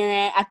sugar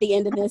parent at the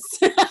end of this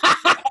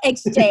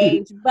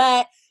exchange,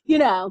 but you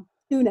know,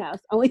 who knows?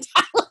 Only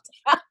time will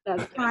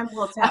tell. Time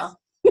will tell.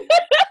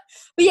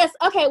 But yes,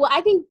 okay, well, I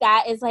think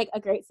that is like a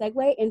great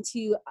segue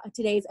into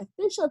today's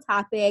official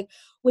topic,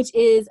 which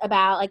is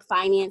about like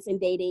finance and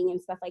dating and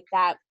stuff like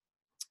that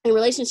and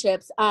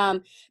relationships.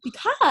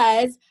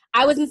 Because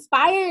I was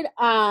inspired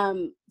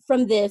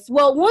from this.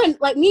 Well, one,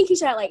 like me and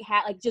Keisha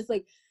had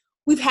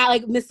we've had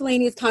like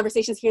miscellaneous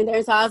conversations here and there.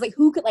 And so I was like,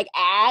 who could like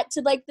add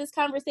to like this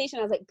conversation?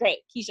 I was like, great,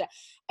 Keisha.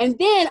 And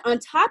then on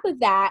top of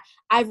that,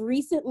 I've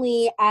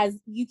recently, as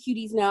you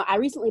cuties know, I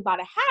recently bought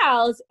a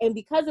house. And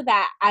because of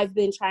that, I've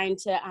been trying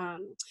to,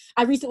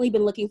 I've recently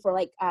been looking for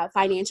like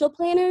financial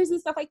planners and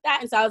stuff like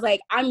that. And so I was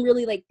like, I'm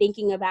really like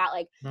thinking about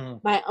like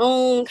my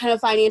own kind of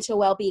financial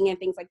well-being and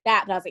things like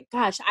that. But I was like,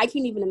 gosh, I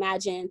can't even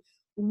imagine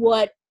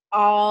what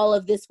all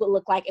of this would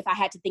look like if I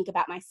had to think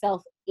about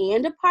myself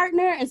and a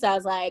partner. And so I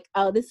was like,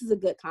 oh, this is a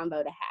good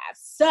combo to have.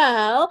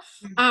 So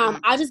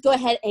I'll just go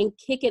ahead and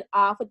kick it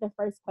off with the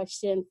first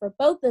question for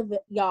both of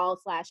y'all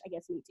 / I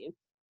guess me too,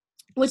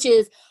 which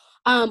is,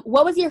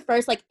 what was your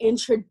first like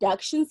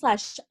introduction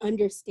 /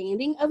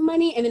 understanding of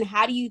money? And then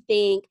how do you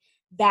think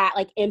that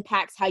like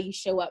impacts how you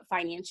show up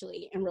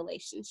financially in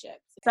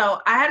relationships? So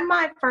I had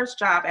my first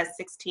job at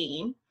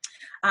 16.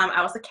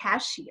 I was a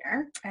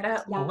cashier at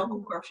a local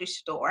grocery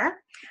store.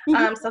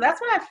 So that's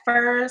when I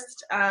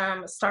first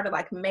started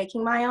like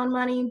making my own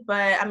money.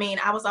 But I mean,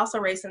 I was also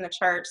raised in the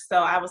church, so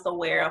I was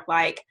aware of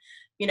like,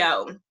 you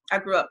know, I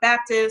grew up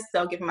Baptist,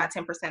 so giving my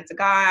 10% to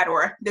God,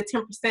 or the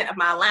 10% of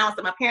my allowance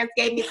that my parents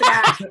gave me to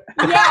God.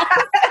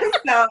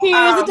 So,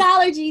 here's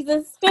 $1,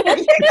 Jesus.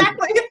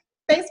 Exactly.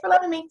 Thanks for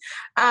loving me.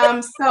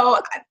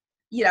 So,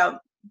 you know,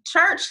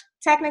 church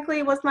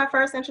technically was my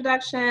first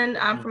introduction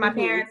for my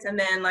parents. And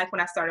then like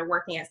when I started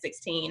working at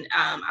 16,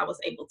 I was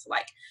able to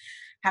like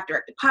have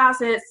direct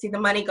deposits, see the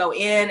money go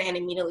in and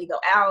immediately go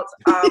out.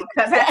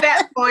 Because at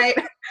that point,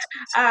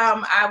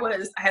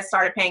 I had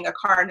started paying a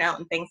car note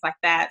and things like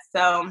that.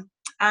 So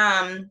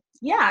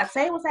yeah, I'd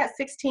say it was at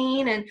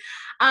 16. And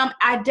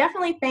I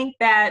definitely think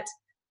that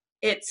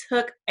it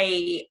took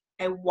a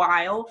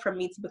while for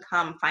me to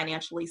become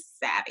financially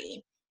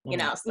savvy. You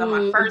know, so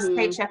my first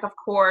paycheck, of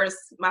course,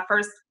 my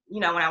first, you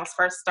know, when I was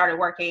first started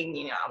working,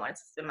 you know, I wanted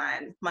to spend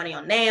my money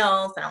on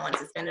nails and I wanted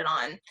to spend it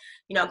on,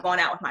 you know,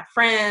 going out with my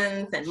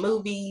friends and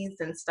movies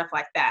and stuff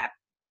like that.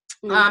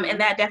 And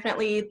that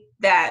definitely,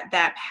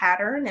 that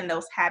pattern and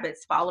those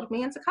habits followed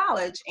me into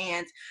college.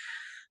 And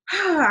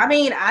I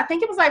mean, I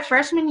think it was like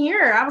freshman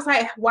year. I was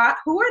like,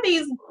 who are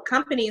these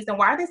companies and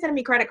why are they sending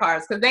me credit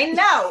cards? Because they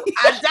know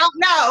I don't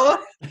know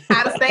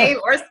how to save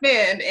or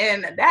spend.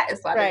 And that is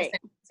why they're sending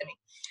it to me.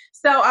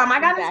 So I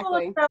got into a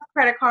little bit of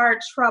credit card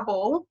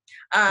trouble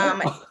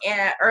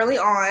early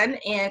on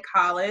in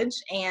college.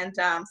 And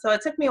so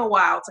it took me a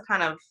while to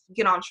kind of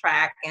get on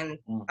track and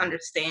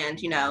understand,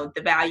 you know,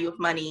 the value of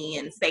money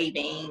and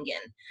saving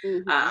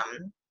and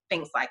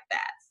things like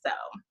that. So.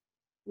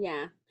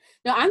 Yeah.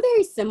 No, I'm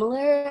very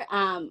similar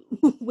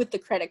with the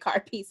credit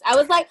card piece. I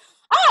was like,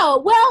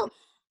 oh, well,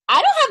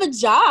 I don't have a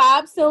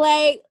job, so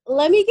like,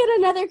 let me get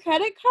another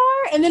credit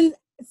card. And then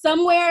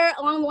somewhere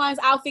along the lines,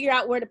 I'll figure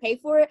out where to pay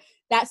for it.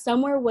 That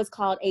somewhere was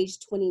called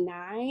age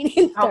 29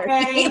 and 30.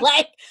 Okay.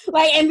 Like,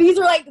 and these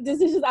were like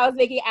decisions I was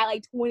making at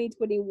like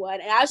 2021.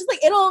 And I was just like,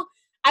 I don't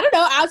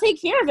know, I'll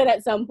take care of it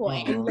at some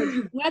point. Mm-hmm.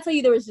 Like, when I tell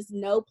you there was just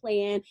no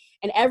plan.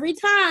 And every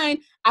time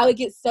I would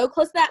get so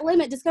close to that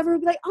limit, Discover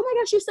would be like, oh my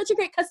gosh, you're such a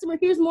great customer.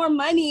 Here's more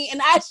money.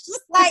 And I was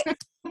just like,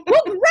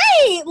 well,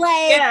 great.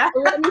 Like,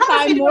 let me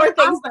find more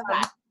things to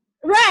buy.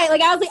 Right.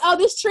 Like, I was like, oh,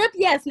 this trip,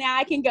 yes, now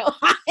I can go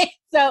on it.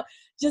 So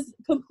just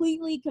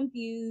completely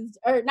confused,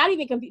 or not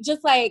even confused,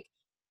 just like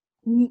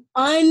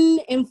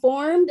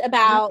uninformed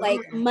about like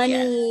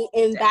money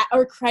in that,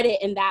 or credit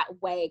in that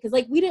way. Because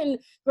like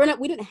growing up,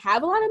 we didn't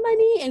have a lot of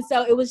money. And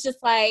so it was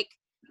just like,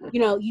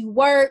 you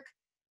work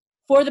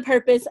for the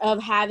purpose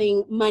of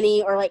having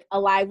money or like a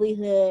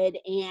livelihood.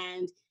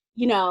 And,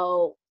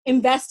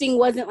 investing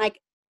wasn't like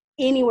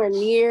anywhere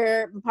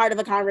near part of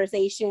the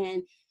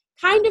conversation.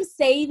 Kind of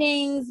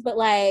savings, but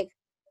like,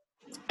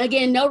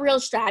 again, no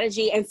real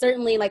strategy. And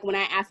certainly like when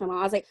I asked my mom,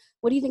 I was like,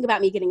 what do you think about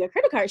me getting a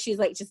credit card? She's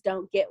like, just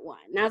don't get one.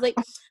 And I was like,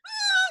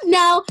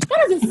 no,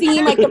 that doesn't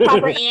seem like the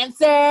proper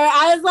answer.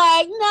 I was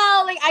like,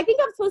 no, like I think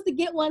I'm supposed to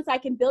get one so I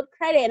can build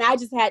credit. And I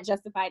just had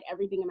justified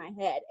everything in my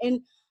head.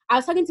 And I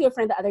was talking to a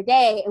friend the other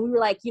day and we were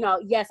like,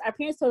 yes, our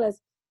parents told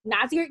us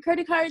not to get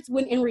credit cards,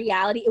 when in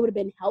reality it would have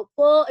been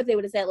helpful if they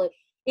would have said, look,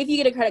 if you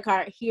get a credit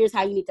card, here's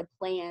how you need to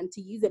plan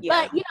to use it.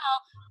 Yeah. But,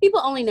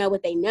 people only know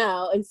what they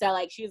know. And so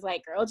like, she was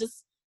like, girl,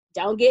 just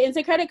don't get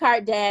into credit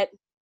card debt.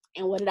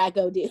 And what did I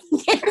go do?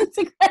 Get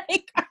into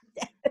credit card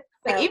debt. So.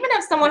 Like, even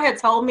if someone had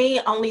told me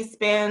only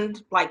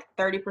spend like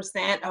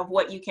 30% of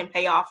what you can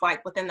pay off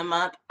like within the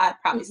month, I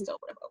probably still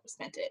would have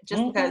overspent it.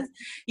 Just because,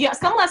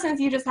 some lessons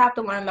you just have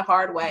to learn the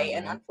hard way.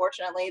 And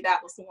unfortunately, that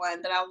was the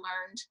one that I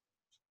learned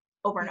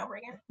over and over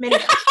again. Many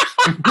times.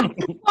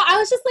 Well, I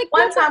was just like,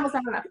 one time was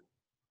not enough.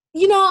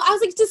 I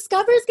was like,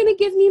 Discover's going to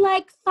give me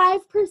like 5%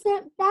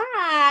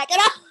 back.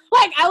 And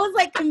I was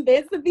like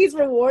convinced that these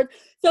rewards.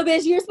 So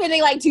this you're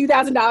spending like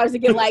 $2,000 to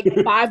get like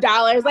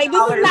 $5. Like,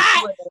 this is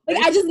not, like,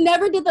 I just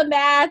never did the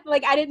math.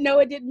 Like, I didn't know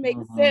it didn't make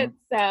sense.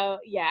 So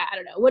yeah, I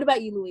don't know. What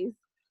about you, Louise?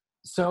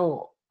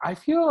 So I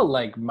feel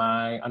like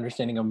my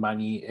understanding of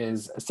money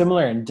is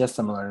similar and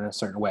dissimilar in a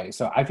certain way.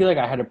 So I feel like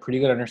I had a pretty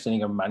good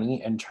understanding of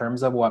money in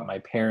terms of what my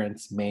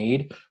parents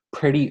made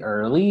pretty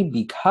early,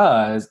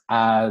 because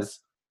as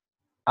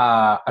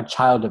a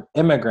child of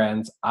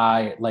immigrants,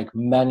 I, like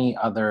many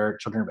other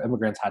children of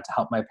immigrants, had to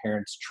help my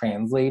parents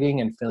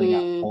translating and filling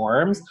out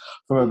forms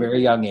from a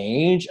very young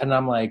age. And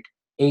I'm like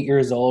 8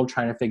 years old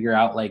trying to figure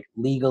out like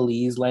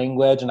legalese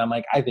language. And I'm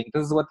like, I think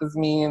this is what this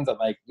means. And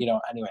like,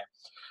 anyway.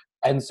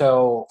 And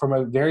so from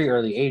a very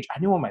early age, I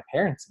knew what my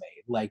parents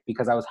made, like,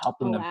 because I was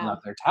helping them fill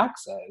out their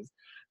taxes.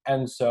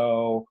 And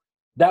so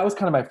that was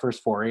kind of my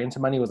first foray into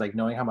money, was like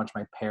knowing how much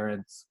my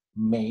parents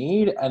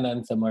made. And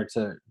then similar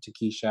to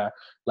Keisha,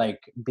 like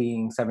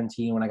being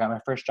 17 when I got my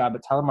first job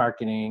at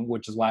telemarketing,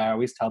 which is why I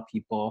always tell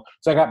people,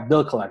 so I got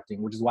bill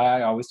collecting, which is why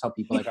I always tell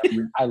people like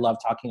I love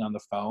talking on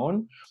the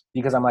phone,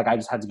 because I'm like, I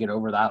just had to get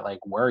over that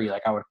like worry.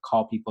 Like I would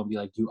call people and be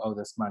like, you owe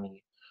this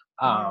money.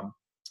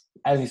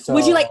 And so,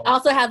 would you like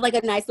also have like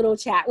a nice little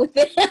chat with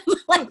them?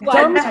 Like,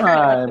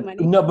 sometimes,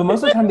 no, but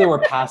most of the time they were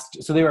past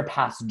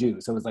due.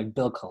 So it was like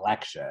bill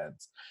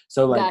collections.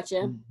 So like,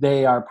 gotcha.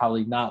 They are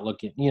probably not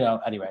looking,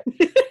 anyway.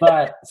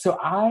 But so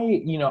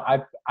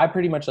I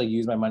pretty much like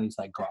use my money to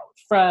like go out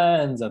with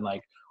friends and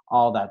like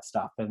all that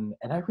stuff. And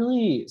I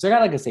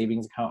got like a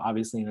savings account,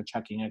 obviously, and a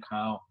checking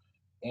account.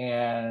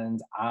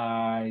 And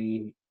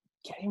I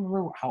can't even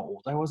remember how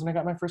old I was when I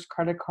got my first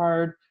credit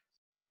card.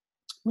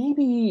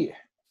 Maybe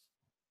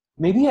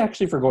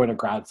actually for going to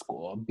grad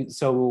school.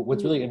 So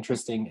what's really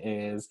interesting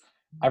is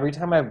every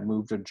time I've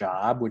moved a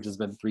job, which has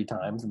been 3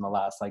 times in the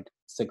last like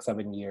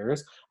 6-7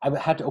 years, I've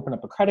had to open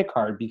up a credit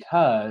card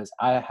because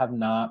I have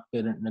not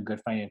been in a good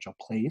financial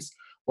place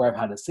where I've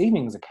had a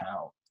savings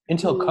account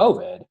until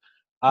COVID,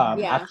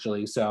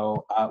 actually.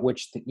 So,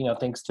 which,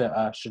 thanks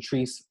to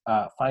Shatrice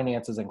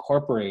Finances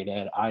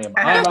Incorporated, I am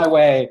on my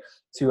way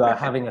to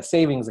having a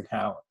savings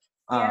account.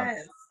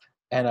 Yes.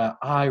 And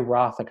a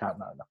Roth account.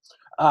 No.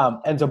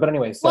 And so, but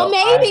anyway, so well,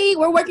 maybe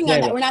we're working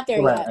on that. We're not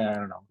there yet. I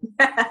don't know.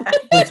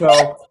 And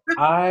so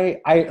I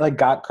like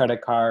got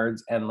credit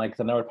cards, and like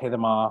then I would pay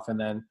them off, and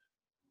then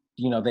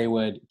they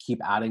would keep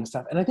adding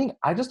stuff. And I think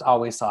I just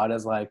always saw it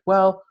as like,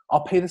 well,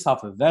 I'll pay this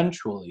off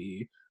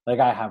eventually. Like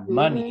I have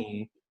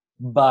money,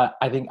 but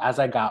I think as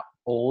I got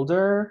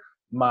older,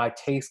 my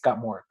taste got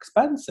more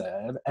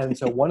expensive. And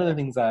so one of the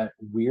things that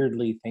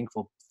weirdly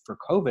thankful for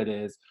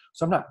COVID is,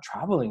 so I'm not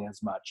traveling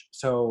as much.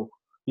 So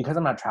because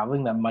I'm not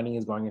traveling, that money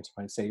is going into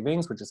my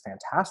savings, which is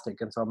fantastic.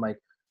 And so I'm like,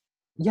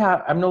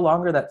 yeah, I'm no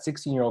longer that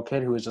 16-year-old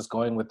kid who was just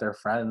going with their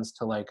friends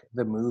to like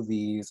the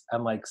movies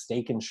and like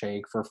Steak and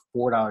Shake for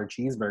 $4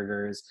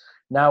 cheeseburgers.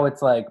 Now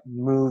it's like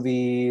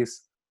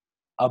movies,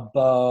 a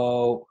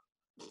boat,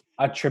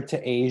 a trip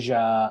to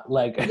Asia,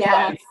 like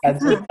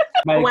expensive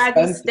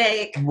Wagyu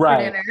steak for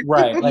dinner.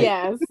 Right. Like,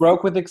 yes.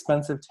 broke with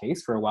expensive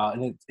taste for a while.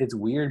 And it's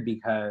weird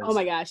because oh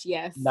my gosh,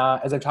 yes. now,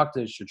 as I've talked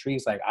to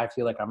Shatrice, like, I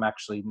feel like I'm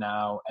actually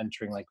now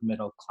entering like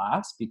middle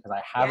class because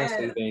I have a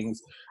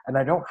savings and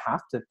I don't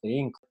have to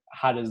think,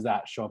 how does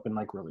that show up in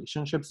like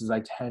relationships? Is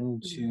I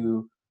tend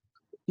to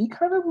be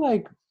kind of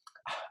like,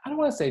 I don't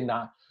want to say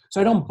not, so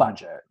I don't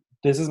budget.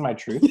 This is my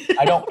truth.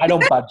 I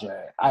don't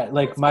budget. I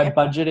like my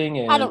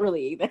budgeting is, I don't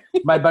really either.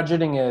 my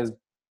budgeting is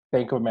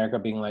Bank of America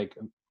being like,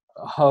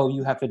 oh,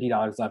 you have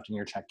 $50 left in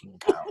your checking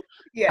account.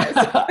 Yes.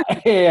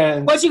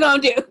 And what you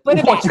gonna do? Put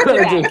it back.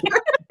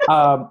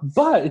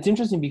 But it's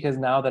interesting because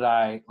now that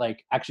I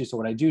like, actually, so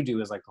what I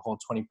do is like the whole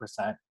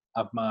 20%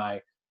 of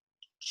my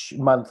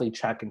monthly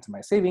check into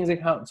my savings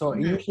account. So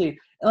usually,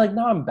 like,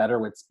 now I'm better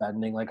with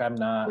spending. Like, I'm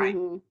not,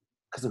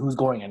 because who's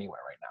going anywhere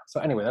right now? So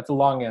anyway, that's a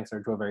long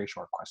answer to a very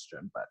short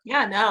question. But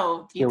yeah,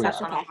 no, you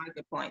touched on a lot of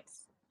good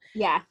points.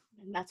 Yeah,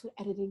 and that's what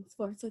editing's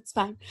for, so it's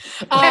fine.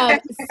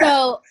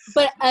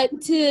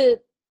 To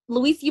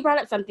Luis, you brought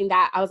up something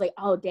that I was like,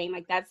 oh dang,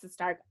 like that's the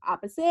stark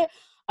opposite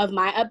of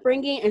my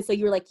upbringing. And so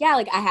you were like, yeah,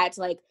 like I had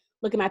to like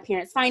look at my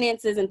parents'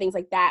 finances and things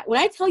like that. When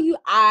I tell you,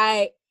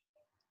 I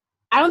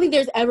don't think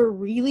there's ever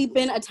really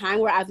been a time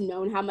where I've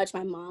known how much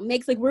my mom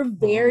makes. Like, we're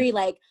very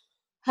like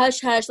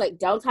hush hush, like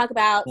don't talk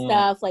about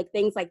stuff, like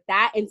things like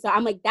that. And so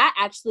I'm like, that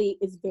actually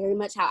is very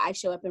much how I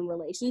show up in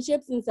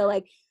relationships. And so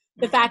like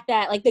the fact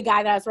that like the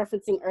guy that I was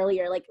referencing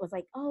earlier, like was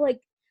like, oh,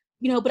 like,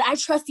 you know, but I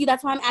trust you,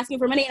 that's why I'm asking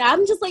for money. And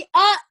I'm just like,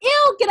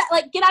 ew, get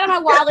out of my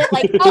wallet.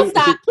 Like, oh,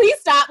 stop, please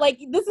stop. Like,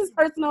 this is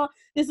personal,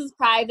 this is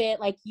private.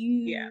 Like,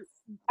 you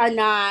are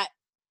not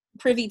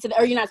privy to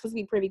or you're not supposed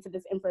to be privy to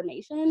this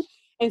information.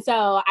 And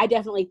so I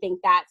definitely think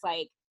that's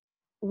like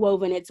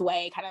woven its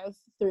way kind of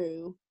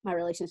through my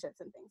relationships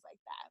and things like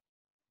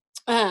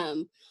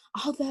that.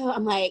 Although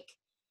I'm like,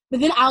 but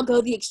then I'll go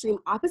the extreme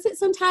opposite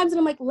sometimes, and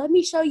I'm like, let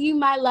me show you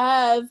my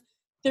love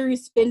through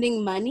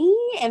spending money,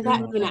 and that,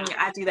 you know,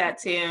 I do that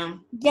too.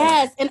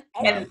 Yes, and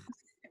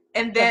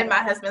then my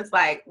husband's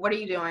like, "What are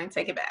you doing?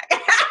 Take it back."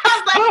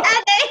 I was like,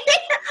 "Hey."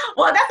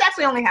 Well, that's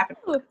actually only happened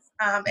once.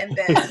 And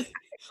then,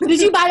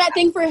 did you buy that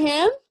thing for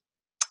him?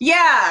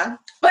 Yeah,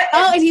 but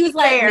and he was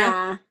like,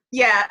 nah.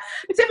 Yeah,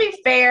 to be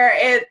fair,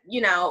 it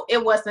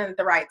wasn't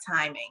the right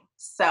timing.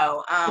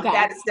 So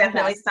that is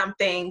definitely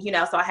something,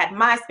 so I had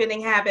my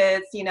spending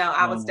habits,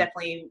 I was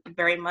definitely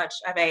very much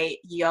of a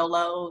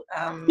YOLO,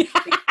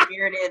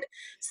 spirited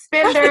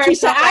spender.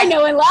 I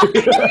know and love.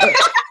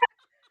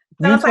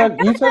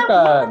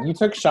 You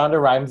took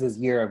Shonda Rhimes'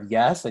 year of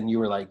yes, and you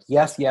were like,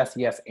 yes, yes,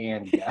 yes,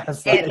 and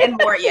yes. and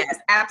more yes,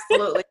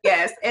 absolutely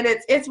yes. And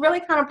it's really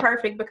kind of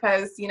perfect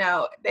because,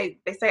 they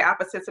say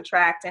opposites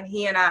attract, and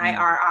he and I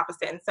are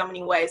opposite in so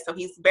many ways. So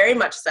he's very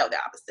much so the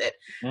opposite.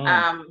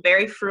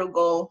 Very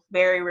frugal,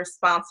 very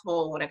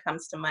responsible when it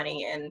comes to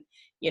money. And,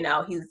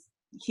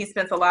 he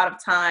spends a lot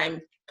of time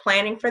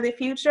planning for the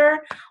future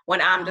when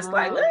I'm just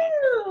like,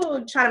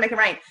 woo, trying to make it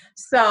rain.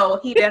 So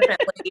he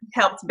definitely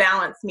helped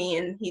balance me,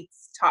 and he's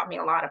taught me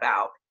a lot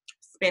about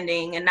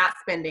spending and not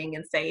spending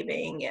and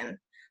saving and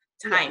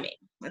timing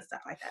and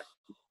stuff like that.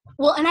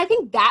 Well, and I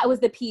think that was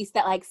the piece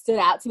that like stood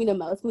out to me the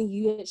most when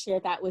you had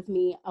shared that with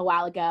me a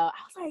while ago. I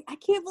was like, I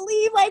can't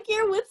believe like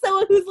you're with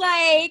someone who's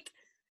like,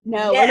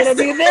 no, we're gonna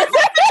do this.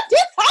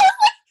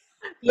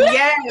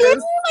 Yes.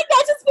 Like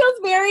that just feels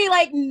very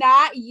like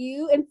not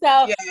you. And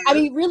so I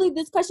mean, really,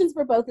 this question's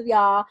for both of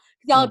y'all,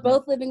 because y'all are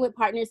both living with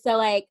partners. So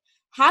like,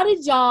 how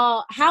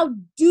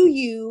do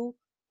you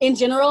in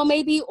general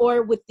maybe,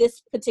 or with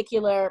this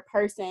particular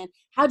person,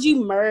 how do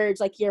you merge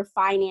like your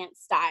finance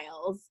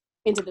styles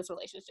into this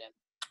relationship?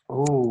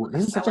 Oh,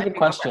 this is such a good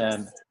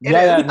question.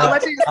 I'll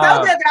let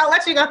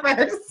you go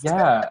first.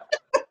 Yeah.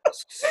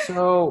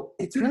 So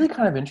it's really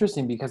kind of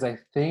interesting because I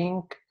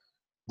think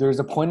there's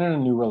a point in a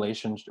new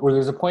relationship, or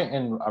there's a point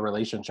in a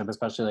relationship,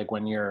 especially like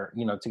when you're,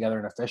 together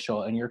and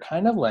official, and you're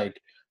kind of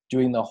like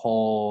doing the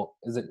whole,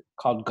 is it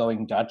called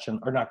going Dutch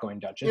or not going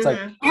Dutch? It's like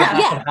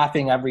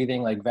halving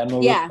everything, like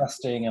Venmo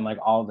requesting and like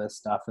all this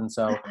stuff. And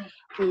so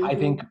I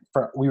think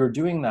we were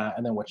doing that,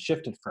 and then what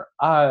shifted for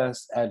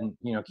us, and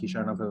Keisha,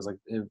 I don't know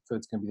if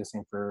it's gonna be the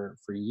same for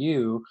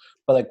you,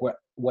 but like what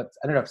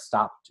ended up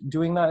stopped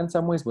doing that in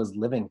some ways was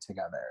living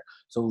together.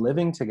 So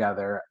living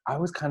together, I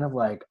was kind of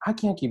like, I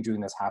can't keep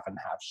doing this half and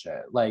half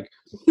shit. Like,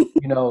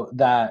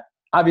 that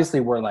obviously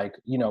we're like,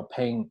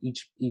 paying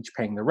each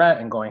paying the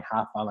rent and going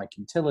half on like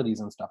utilities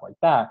and stuff like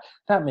that.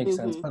 That makes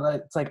sense. But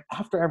it's like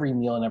after every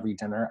meal and every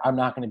dinner, I'm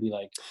not going to be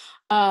like,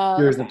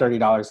 here's the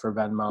 $30 for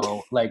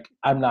Venmo. Like,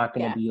 I'm not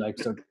going to be like,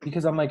 so,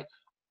 because I'm like,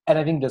 and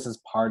I think this is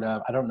part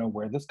of, I don't know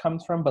where this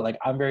comes from, but like,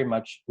 I'm very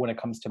much, when it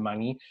comes to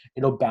money,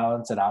 it'll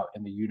balance it out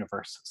in the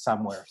universe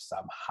somewhere,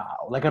 somehow.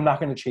 Like, I'm not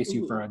going to chase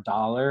you for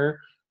 $1,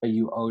 but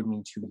you owed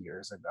me 2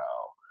 years ago.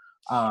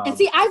 And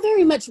see, I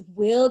very much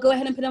will go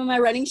ahead and put on my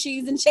running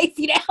shoes and chase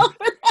you down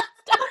for that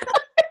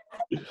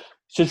stuff.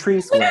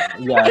 Shatrice will,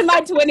 yes. In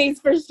my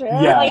 20s for sure.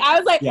 Yeah. Like I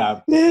was like,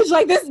 bitch,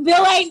 like this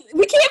bill ain't,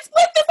 we can't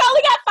split this. I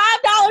only got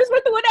 $5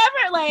 worth of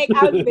whatever. Like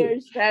I was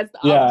very stressed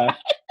all the time.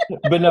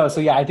 But no,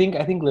 so yeah, I think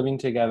living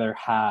together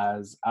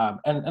has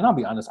and I'll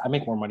be honest, I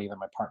make more money than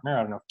my partner.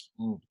 I don't know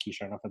if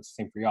Keisha, I don't know if it's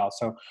the same for y'all.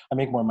 So I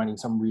make more money,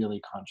 so I'm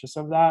really conscious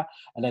of that.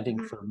 And I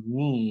think for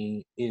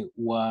me, it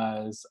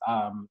was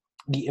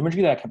the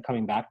imagery that I kept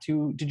coming back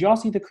to. Did y'all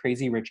see the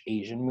Crazy Rich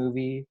Asian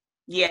movie?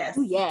 Yes.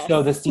 Ooh, yes.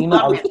 So the scene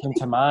that always came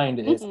to mind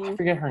is I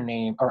forget her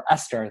name, or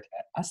Esther.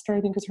 Esther,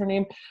 I think is her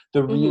name.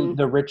 The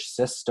rich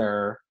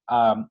sister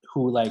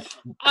who like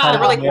the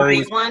really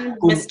quiet one,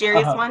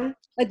 mysterious one.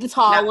 Like the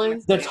tall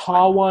one. The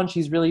tall one,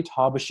 she's really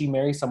tall, but she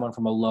marries someone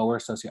from a lower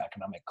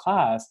socioeconomic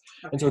class.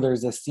 Okay. And so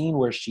there's a scene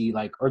where she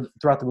like, or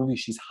throughout the movie,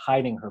 she's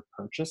hiding her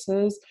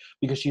purchases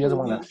because she doesn't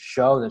want to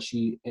show that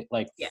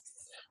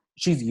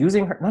she's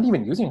using her, not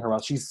even using her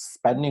wealth, she's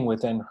spending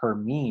within her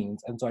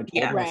means. And so I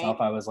told myself,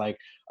 I was like,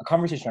 a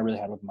conversation I really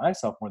had with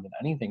myself more than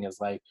anything is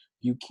like,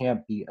 you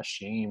can't be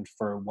ashamed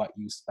for what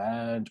you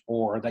spend,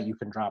 or that you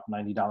can drop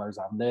 $90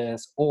 on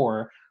this,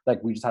 or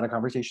like we just had a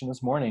conversation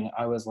this morning.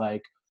 I was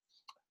like,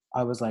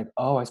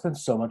 oh, I spent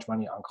so much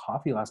money on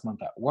coffee last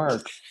month at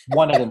work.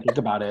 One, I didn't think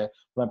about it.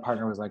 My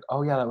partner was like,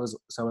 oh yeah, that was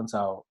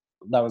so-and-so.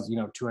 That was,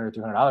 $200,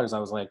 $300. I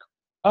was like,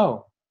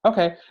 oh,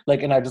 okay.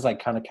 Like, and I just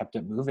like kind of kept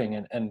it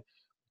moving. And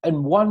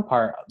one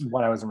part,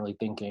 I wasn't really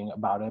thinking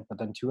about it, but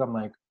then two, I'm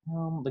like,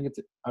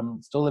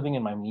 I'm still living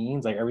in my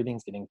means. Like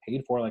everything's getting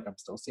paid for. Like I'm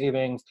still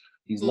savings.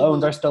 These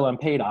loans are still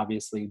unpaid,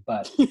 obviously,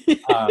 but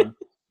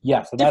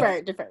yeah. So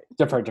that's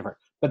different.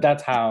 But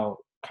that's how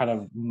kind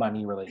of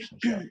money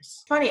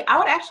relationships. Funny, I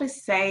would actually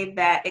say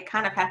that it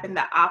kind of happened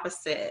the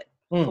opposite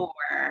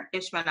for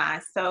Ishmael and I.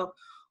 So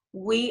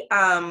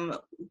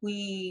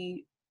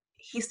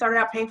he started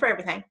out paying for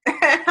everything.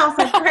 I was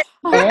like, great.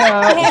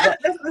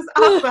 This is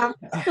awesome.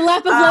 The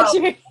lap of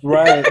luxury.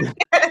 Right.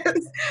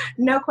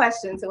 No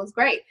questions. It was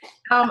great.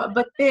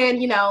 But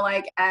then,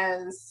 like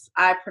as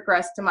I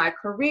progressed to my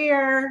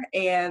career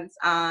and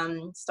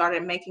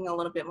started making a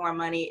little bit more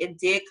money, it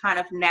did kind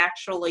of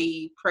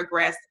naturally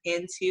progress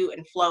into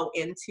and flow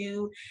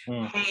into,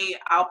 hey,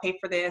 I'll pay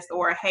for this,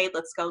 or hey,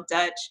 let's go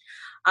Dutch.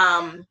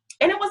 And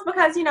it was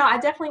because, I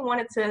definitely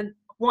wanted to,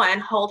 one,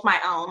 hold my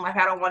own. Like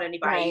I don't want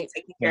anybody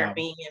taking care of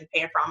me and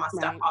paying for all my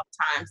stuff all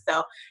the time.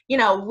 So,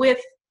 with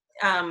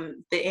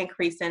the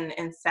increase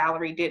in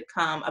salary did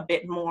come a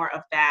bit more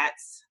of that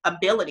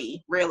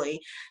ability really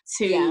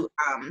to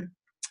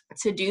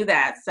do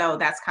that. So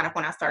that's kind of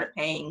when I started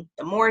paying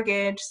the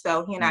mortgage.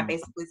 So he and I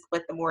basically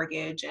split the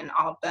mortgage and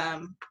all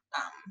of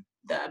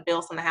the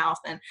bills in the house.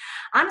 And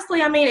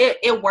honestly, I mean,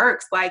 it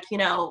works. Like,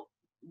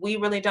 we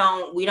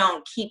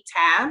don't keep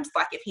tabs.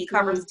 Like if he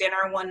covers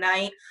dinner one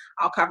night,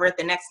 I'll cover it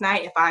the next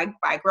night. If I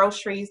buy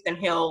groceries, then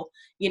he'll,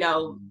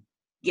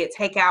 get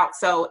takeout.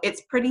 So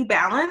it's pretty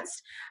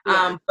balanced.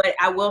 But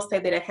I will say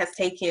that it has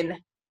taken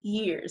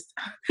years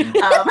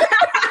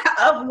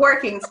of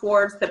working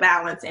towards the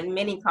balance in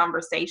many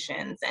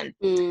conversations. And,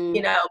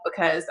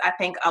 because I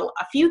think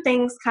a few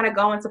things kind of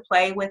go into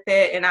play with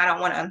it, and I don't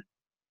want to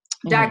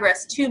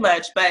digress too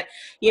much, but,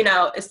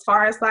 as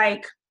far as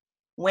like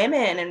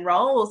women and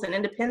roles and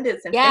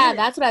independence and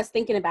that's what I was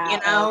thinking about.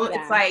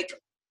 It's like,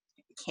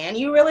 can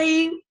you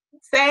really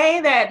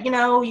say that,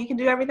 you can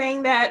do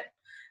everything that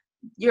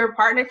your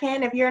partner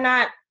can if you're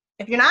not,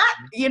 so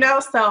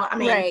I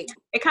mean,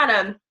 it kind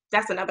of,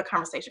 that's another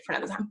conversation for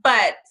another time,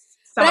 but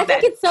I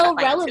think it's so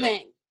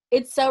relevant.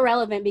 It's so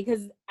relevant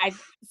because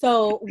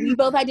we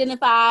both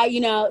identify,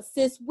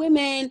 cis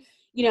women,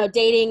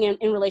 dating and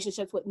in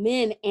relationships with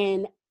men.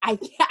 And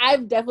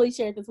I've definitely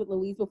shared this with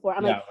Louise before.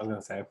 I'm like, I was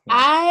gonna say,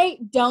 I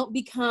don't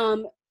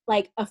become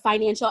like a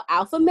financial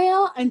alpha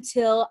male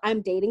until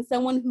I'm dating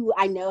someone who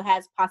I know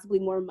has possibly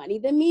more money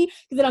than me.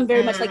 Because then I'm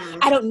very much like,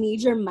 I don't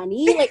need your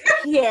money. Like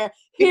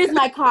here's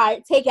my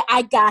card. Take it.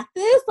 I got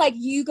this. Like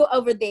you go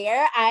over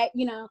there. I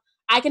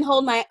can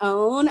hold my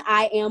own.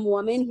 I am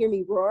woman. Hear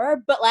me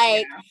roar. But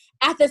like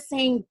at the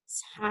same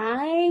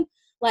time,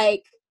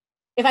 like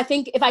if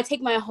I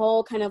take my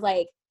whole kind of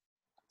like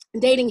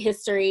dating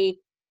history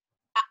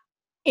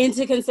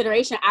into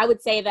consideration, I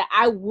would say that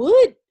I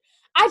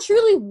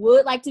truly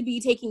would like to be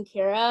taken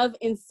care of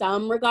in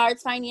some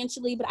regards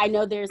financially, but I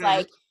know there's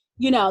like,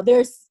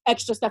 there's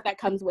extra stuff that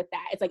comes with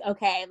that. It's like,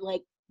 okay,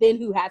 like then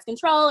who has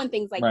control and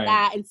things like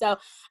that. And so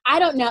I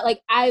don't know,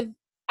 like I've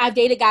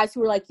dated guys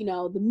who are like,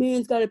 the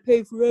men's got to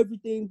pay for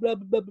everything, blah,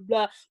 blah, blah, blah,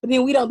 blah. But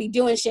then we don't be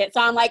doing shit.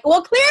 So I'm like,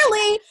 well,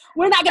 clearly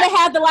we're not going to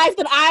have the life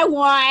that I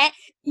want.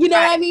 You know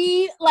what I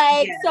mean?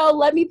 Like, so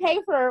let me pay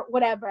for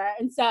whatever.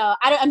 And so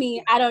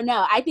I don't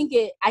know. I think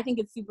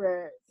it's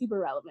super, super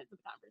relevant to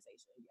the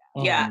conversation.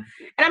 Yeah.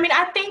 And I mean,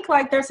 I think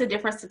like there's a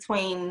difference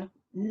between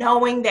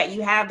knowing that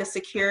you have the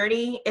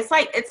security.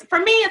 For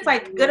me, it's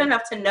like good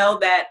enough to know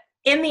that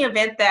in the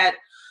event that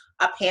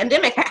a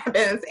pandemic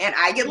happens and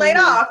I get laid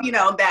off,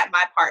 that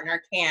my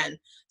partner can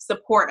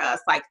support us.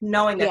 Like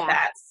knowing that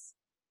that's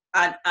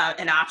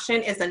an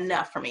option is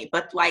enough for me.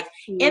 But like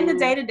in the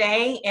day to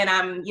day, and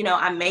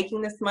I'm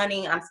making this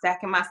money, I'm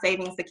stacking my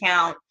savings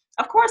account.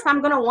 of course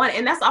I'm going to want,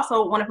 and that's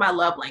also one of my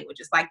love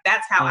languages. Like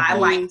that's how I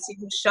like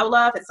to show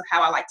love. It's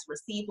how I like to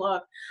receive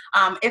love.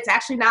 It's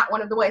actually not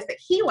one of the ways that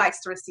he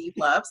likes to receive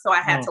love. So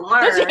I had to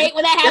learn. Don't you hate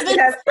when that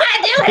happens?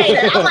 I do hate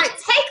it. I'm like,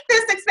 take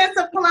this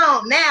expensive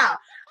cologne now.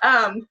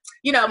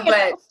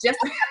 But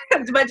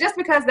just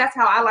because that's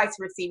how I like to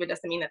receive it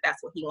doesn't mean that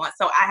that's what he wants.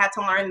 So I had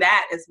to learn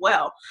that as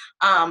well.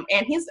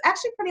 And he's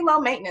actually pretty low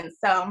maintenance.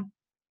 So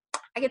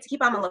I get to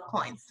keep on my little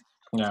coins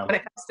when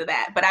it comes to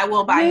that. But I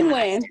will buy him.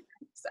 Win-win.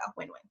 So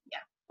win-win.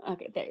 Yeah.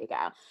 Okay, there you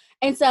go.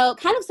 And so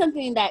kind of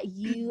something that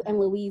you and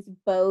Louise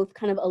both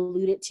kind of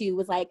alluded to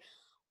was like,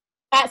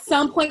 at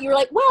some point you were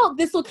like, well,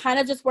 this will kind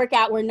of just work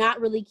out. We're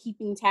not really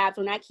keeping tabs.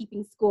 We're not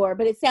keeping score.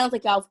 But it sounds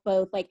like y'all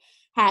both like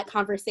had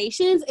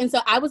conversations. And so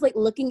I was like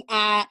looking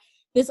at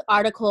this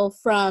article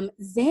from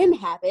Zen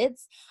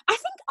Habits. I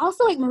think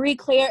also like Marie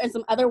Claire and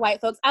some other white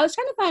folks. I was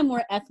trying to find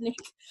more ethnic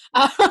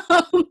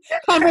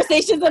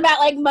conversations about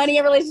like money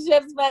and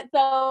relationships. But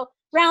so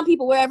brown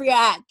people, wherever you're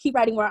at, keep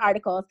writing more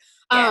articles.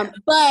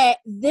 But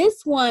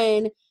this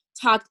one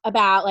talked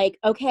about like,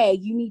 okay,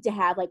 you need to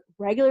have like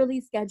regularly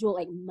scheduled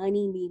like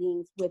money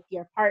meetings with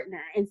your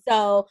partner. And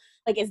so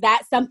like, is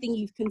that something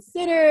you've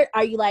considered?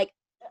 Are you like,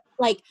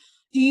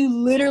 do you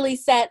literally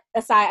set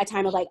aside a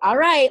time of like, all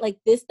right, like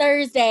this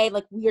Thursday,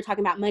 like we are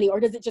talking about money, or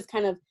does it just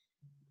kind of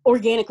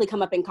organically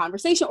come up in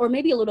conversation, or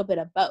maybe a little bit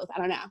of both? I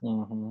don't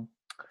know.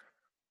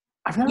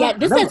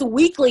 This says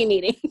weekly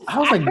meetings. I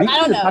was like, I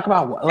don't know. Talk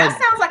about like,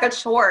 that sounds like a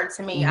chore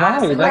to me. Right,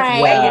 honestly,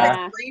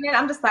 right.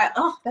 I'm just like,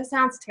 oh, that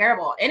sounds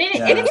terrible. And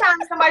anytime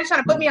somebody's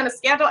trying to put me on a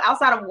schedule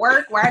outside of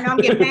work where I know I'm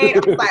getting paid,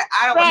 I'm just like,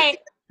 I don't. Right.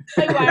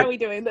 Like, why are we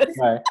doing this?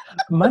 Right.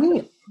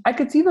 Money. I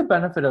could see the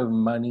benefit of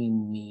money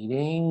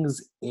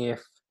meetings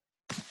if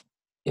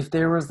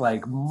there was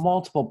like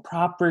multiple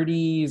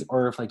properties,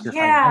 or if like your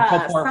financial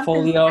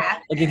portfolio,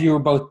 like if you were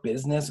both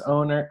business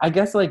owner, I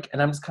guess like,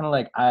 and I'm just kind of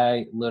like,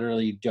 I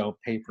literally don't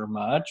pay for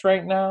much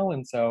right now.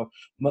 And so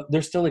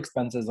there's still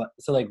expenses.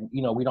 So like,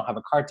 we don't have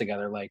a car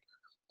together. Like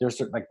there's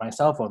like my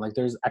cell phone, like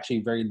there's actually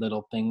very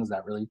little things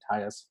that really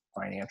tie us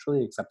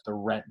financially except the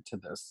rent to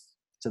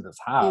this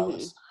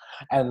house.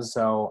 And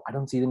so I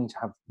don't see the need to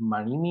have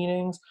money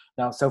meetings.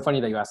 Now, it's so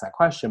funny that you asked that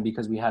question,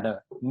 because we had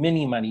a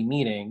mini money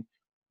meeting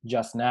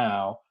just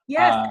now,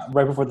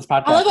 right before this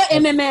podcast. I love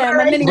an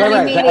MMM, a mini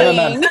money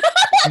meeting.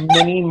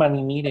 Mini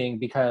money meeting,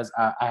 because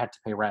I had to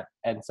pay rent,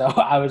 and so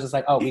I was just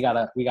like, oh, we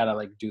gotta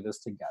like do this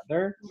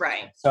together,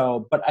 right?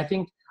 So, but I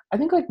think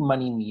like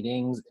money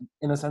meetings,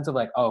 in the sense of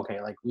like, oh,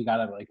 okay, like we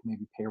gotta like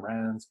maybe pay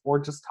rents or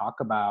just talk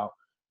about,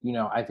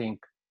 I think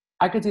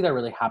I could see that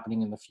really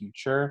happening in the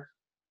future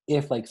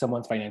if like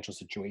someone's financial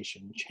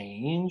situation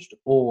changed,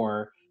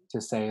 or to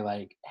say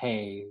like,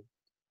 hey,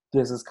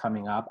 this is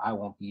coming up, I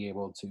won't be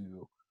able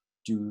to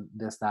do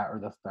this, that, or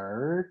the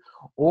third.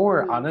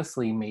 Or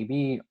honestly,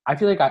 maybe I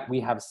feel like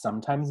we have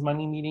sometimes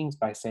money meetings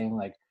by saying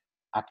like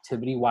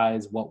activity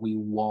wise what we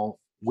will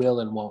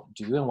and won't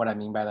do. And what I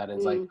mean by that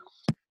is like,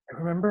 I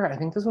remember, I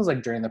think this was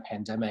like during the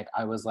pandemic,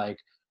 I was like,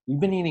 we've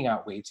been eating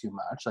out way too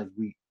much.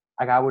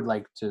 Like I would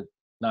like to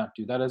not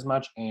do that as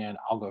much, and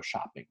I'll go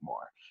shopping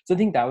more. So I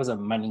think that was a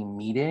money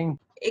meeting.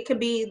 It could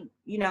be,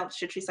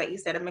 Shatrice, like you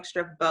said, a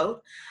mixture of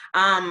both.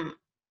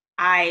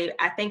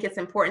 I think it's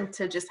important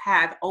to just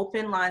have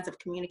open lines of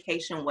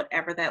communication,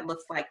 whatever that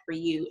looks like for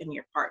you and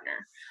your partner.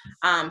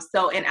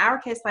 So in our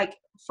case, like,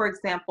 for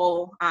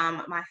example,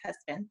 my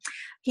husband,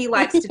 he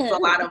likes to do a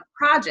lot of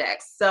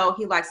projects. So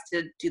he likes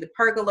to do the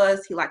pergolas.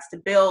 He likes to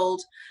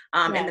build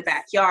in the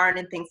backyard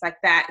and things like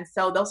that. And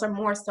so those are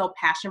more so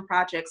passion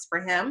projects for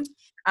him.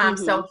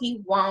 So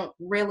he won't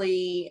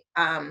really...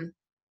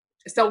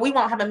 so we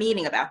won't have a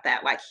meeting about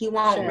that. Like he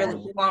won't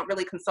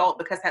really consult,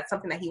 because that's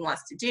something that he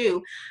wants to do.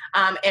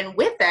 And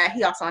with that,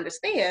 he also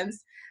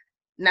understands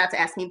not to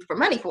ask me for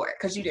money for it,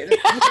 because you didn't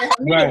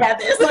have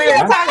this.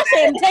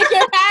 Take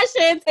your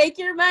passion, take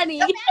your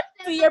money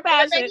to your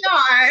passion.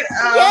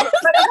 Yes.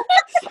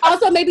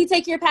 Also, maybe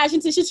take your passion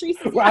to Shatrice's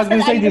house. I was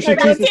going to say to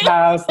Shatrice's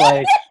house,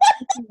 like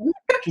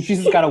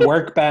Shatrice's got a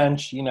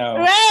workbench,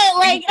 Right,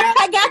 like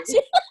I got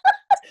you.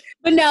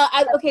 But no,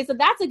 okay, so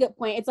that's a good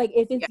point. It's like,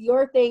 if it's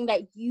your thing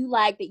that you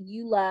like, that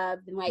you love,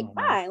 then like,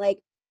 fine, like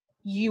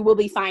you will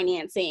be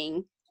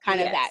financing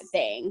kind of that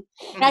thing.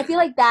 And I feel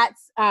like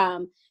that's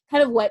kind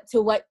of what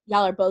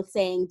y'all are both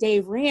saying.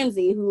 Dave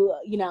Ramsey, who,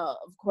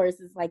 of course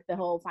is like the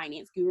whole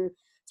finance guru,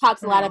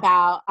 talks a lot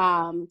about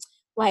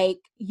like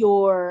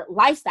your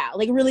lifestyle,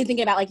 like really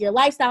thinking about like your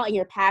lifestyle and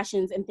your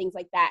passions and things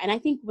like that. And I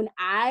think when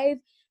I've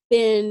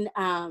been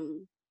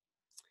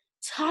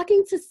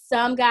talking to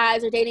some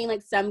guys or dating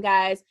like some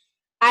guys,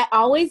 I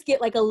always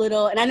get like a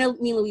little, and I know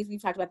me and Louise,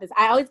 we've talked about this,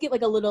 I always get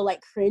like a little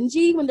like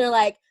cringy when they're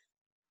like,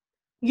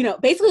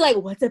 basically like,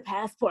 what's a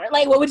passport?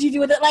 Like, what would you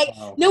do with it? Like,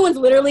 no one's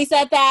literally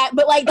said that,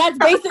 but like, that's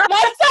basically,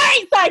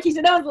 sorry,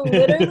 Keisha, no one's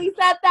literally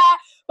said that,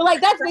 but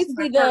like, that's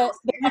basically the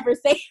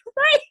conversation,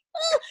 right?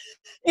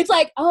 It's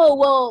like, oh,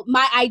 well,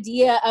 my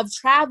idea of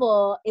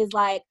travel is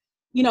like,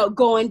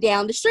 going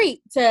down the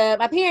street to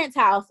my parents'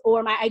 house,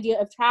 or my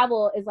idea of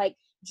travel is like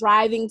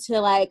driving to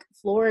like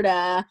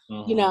Florida,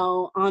 you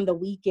know, on the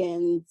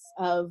weekends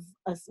of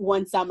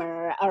one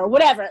summer or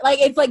whatever. Like,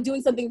 it's like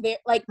doing something very,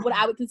 like what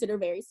I would consider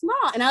very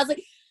small. And I was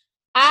like,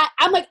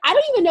 I'm like, I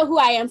don't even know who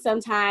I am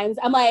sometimes.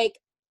 I'm like,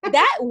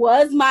 that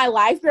was my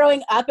life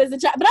growing up as a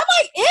child. But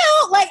I'm like,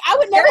 ew, like I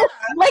would never,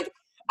 like,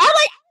 I'm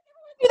like,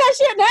 I do that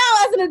shit now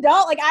as an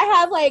adult. Like, I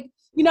have like,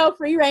 you know,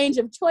 free range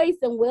of choice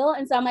and will.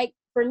 And so I'm like,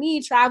 for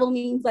me, travel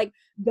means like,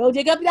 go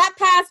dig up that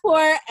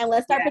passport and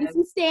let's start putting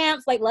some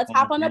stamps. Like, let's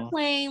hop on a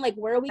plane. Like,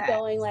 where are we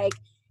going? Like,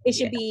 it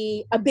should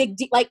be a big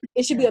deal. Like,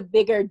 it should be a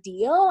bigger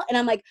deal. And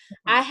I'm like,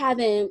 I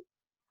haven't,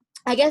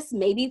 I guess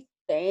maybe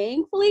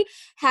thankfully,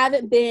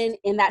 haven't been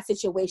in that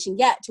situation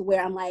yet to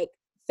where I'm like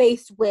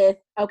faced with,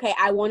 okay,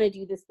 I want to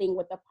do this thing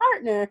with a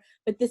partner,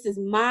 but this is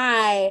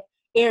my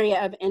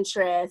area of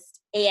interest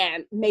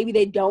and maybe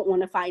they don't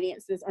want to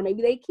finance this or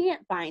maybe they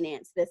can't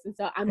finance this. And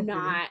so I'm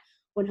not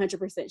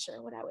 100%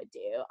 sure what I would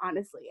do.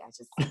 Honestly,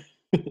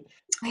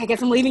 I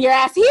guess I'm leaving your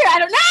ass here. I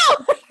don't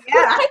know.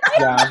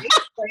 Yeah.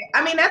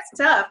 I mean, that's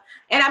tough.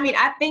 And I mean,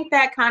 I think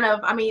that kind of,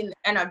 I mean,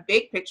 in a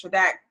big picture,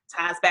 that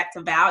ties back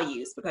to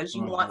values because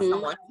you want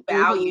someone who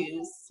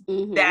values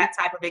that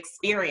type of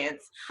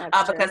experience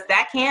because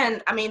that can,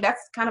 I mean,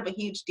 that's kind of a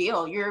huge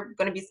deal. You're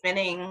going to be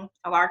spending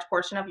a large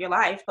portion of your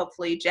life,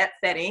 hopefully jet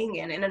setting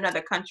and in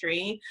another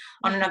country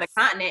on another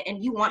continent.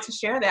 And you want to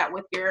share that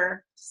with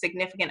your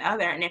significant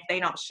other. And if they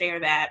don't share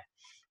that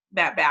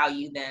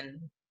value, then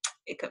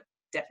it could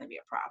definitely be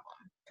a problem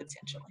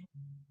potentially.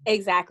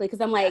 Exactly. Cause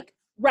I'm like,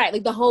 right.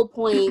 Like the whole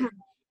point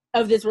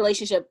of this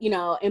relationship, you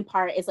know, in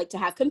part is like to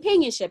have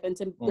companionship and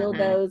to build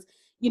those,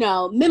 you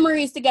know,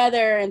 memories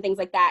together and things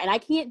like that. And I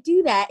can't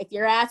do that if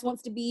your ass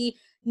wants to be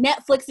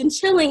Netflix and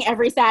chilling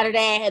every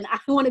Saturday and I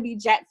want to be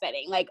jet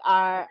setting. Like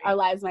our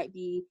lives might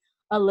be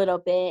a little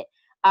bit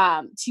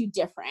too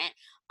different.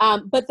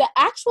 But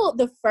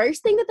the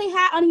first thing that they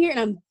had on here, and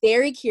I'm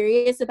very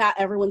curious about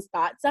everyone's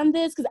thoughts on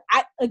this,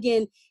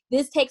 because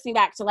this takes me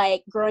back to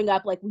like growing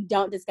up, like we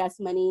don't discuss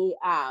money,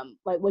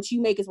 like what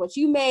you make is what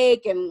you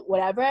make and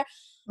whatever.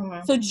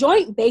 So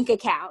joint bank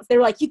accounts, they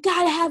were like, you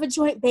gotta have a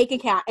joint bank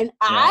account. And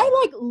I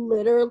like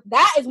literally,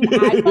 that is when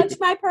I clutch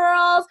my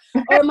pearls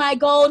or my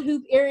gold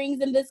hoop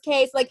earrings in this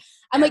case. Like,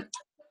 I'm like,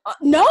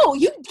 no,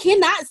 you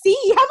cannot see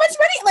how much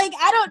money. Like,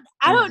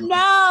 I don't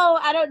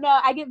know.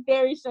 I get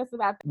very stressed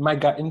about that. My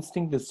gut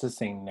instinct is to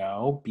say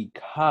no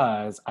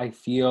because I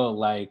feel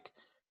like,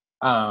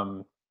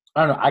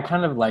 I don't know. I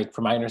kind of like,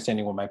 from my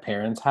understanding, what my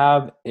parents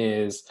have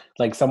is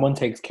like someone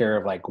takes care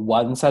of like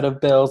one set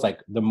of bills, like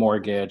the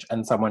mortgage,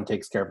 and someone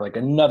takes care of like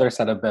another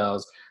set of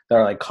bills that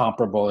are like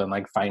comparable in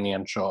like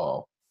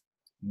financial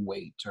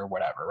weight or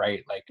whatever,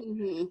 right? Like,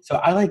 so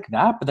I like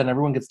that, but then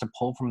everyone gets to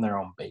pull from their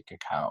own bank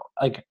account.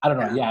 Like, I don't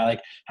know. Yeah,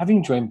 like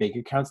having joint bank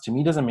accounts to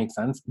me doesn't make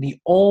sense. The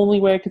only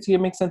way I could see it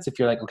makes sense if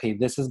you're like, okay,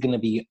 this is going to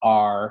be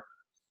our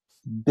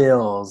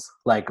bills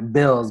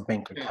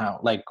bank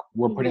account, like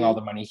we're putting all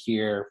the money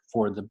here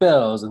for the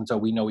bills and so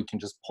we know we can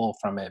just pull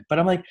from it. But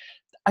I'm like,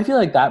 I feel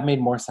like that made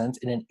more sense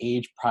in an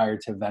age prior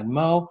to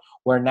Venmo,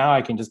 where now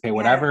I can just pay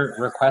whatever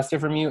requested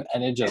from you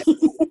and it just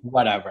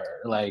whatever.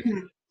 Like,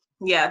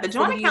 yeah, the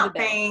joint account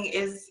thing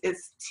is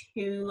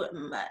too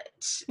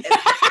much.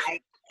 It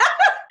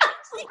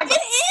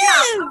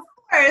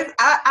is.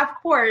 Of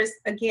course,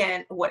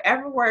 again,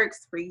 whatever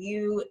works for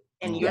you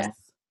and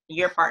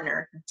your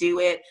partner, do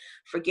it.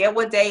 Forget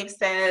what Dave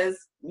says,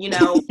 you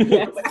know.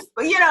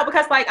 But you know,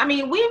 because like, I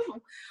mean,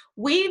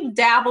 we've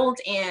dabbled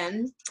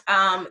in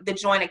the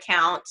joint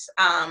account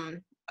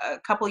a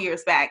couple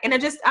years back, and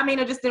it just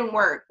didn't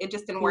work. It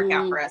just didn't work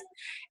out for us.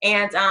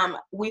 And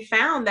we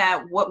found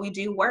that what we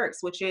do works,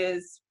 which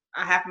is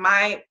I have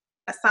my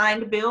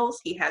assigned bills,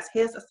 he has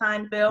his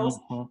assigned bills,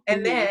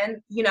 and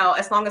then, you know,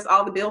 as long as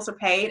all the bills are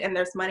paid and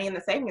there's money in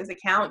the savings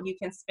account, you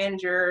can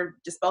spend your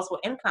disposable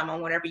income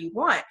on whatever you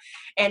want.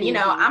 And you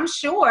know, I'm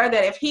sure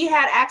that if he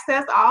had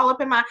access all up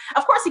in my,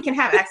 of course he can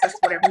have access to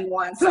whatever he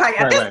wants. Like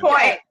at this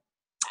point,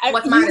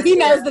 what's mine? He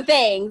knows the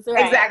things,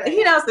 right? Exactly,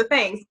 he knows the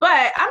things.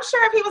 But I'm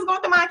sure if he was going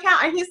through my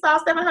account and he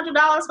saw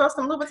 $700 for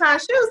some Louboutin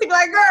shoes, he'd be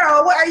like,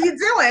 "Girl, what are you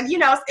doing?" You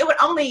know, it would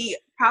only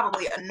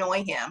probably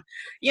annoy him.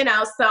 You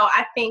know, so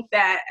I think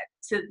that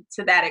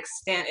to that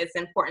extent, it's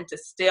important to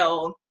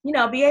still, you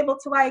know, be able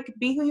to like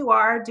be who you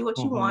are, do what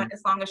you want,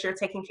 as long as you're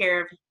taking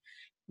care of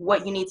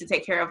what you need to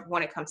take care of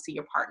when it comes to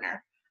your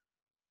partner.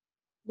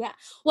 Yeah.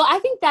 Well, I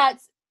think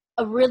that's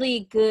a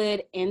really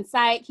good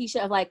insight,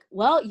 Keisha, of like,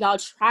 well, y'all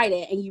tried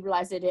it and you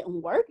realized it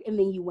didn't work and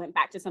then you went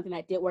back to something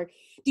that did work.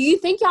 Do you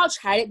think y'all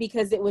tried it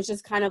because it was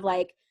just kind of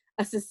like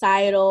a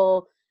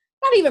societal,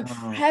 not even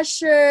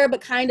pressure, but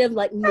kind of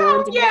like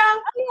norm? It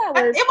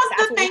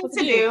was the thing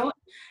to do.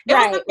 it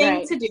was the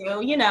thing to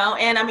do, you know.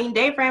 And I mean,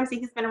 Dave Ramsey,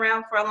 he's been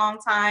around for a long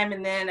time.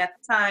 And then at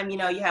the time, you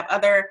know, you have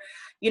other,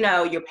 you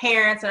know, your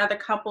parents and other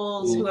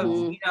couples who have,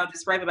 you know,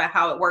 just rave about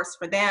how it works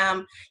for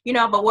them, you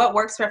know, but what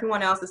works for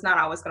everyone else is not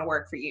always going to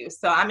work for you.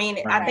 So, I mean,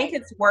 I think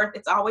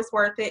it's always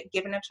worth it,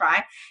 giving a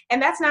try.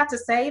 And that's not to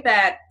say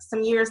that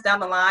some years down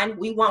the line,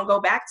 we won't go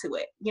back to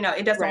it. You know,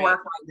 it doesn't work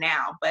right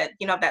now, but,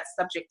 you know, that's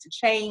subject to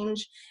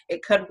change.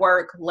 It could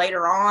work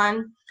later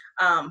on.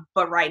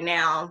 But right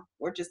now,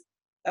 we're just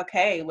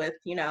okay with,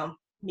 you know,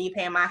 me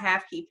paying my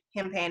half, keep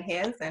him paying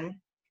his, and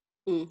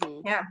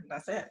yeah,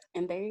 that's it.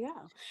 And there you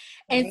go.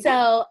 And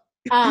so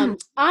on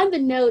the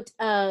note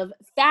of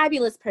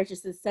fabulous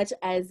purchases such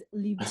as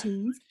Louis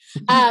Vuittons,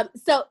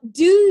 so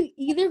do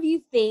either of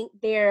you think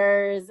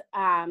there's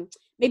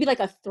maybe like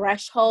a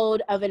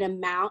threshold of an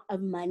amount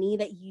of money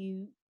that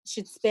you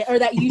should spend, or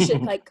that you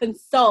should like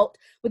consult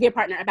with your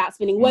partner about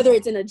spending, whether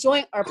it's in a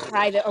joint or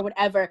private or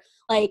whatever?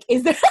 Like,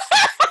 is there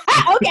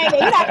okay,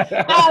 maybe not.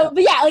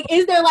 But yeah, like,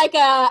 is there like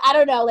a, I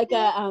don't know, like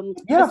a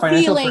financial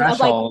feeling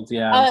threshold, of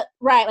like,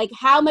 right, like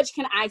how much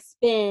can I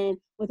spend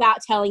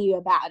without telling you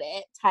about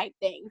it, type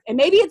thing. And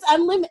maybe it's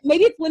unlimited,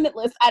 maybe it's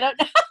limitless. I don't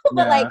know,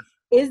 but like,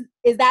 is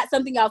that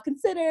something y'all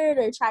considered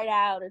or tried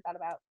out or thought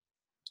about?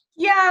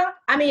 Yeah,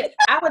 I mean,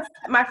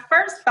 my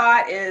first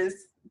thought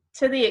is,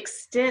 to the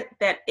extent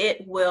that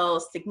it will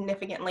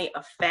significantly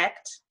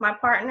affect my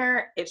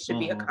partner, it should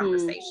be a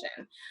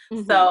conversation.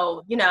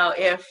 So, you know,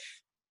 if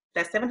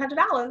that's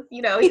 $700,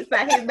 you know,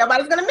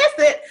 nobody's gonna miss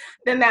it,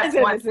 then that's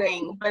one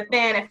thing. But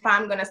then if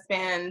I'm gonna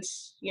spend,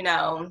 you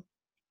know,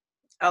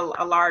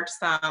 a large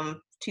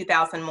sum,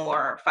 $2,000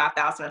 more,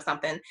 $5,000 or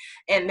something,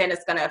 and then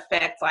it's gonna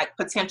affect like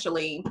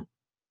potentially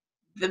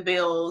the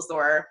bills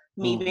or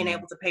me being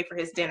able to pay for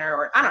his dinner,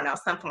 or I don't know,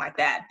 something like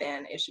that,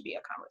 then it should be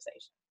a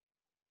conversation.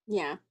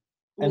 Yeah.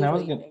 And I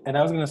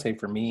was gonna say,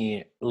 for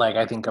me, like,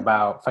 I think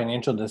about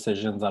financial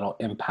decisions that'll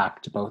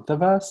impact both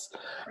of us.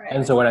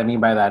 And so what I mean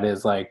by that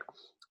is, like,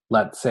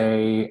 let's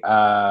say,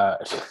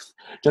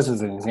 just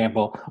as an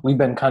example, we've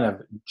been kind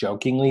of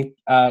jokingly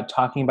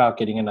talking about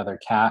getting another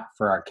cat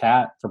for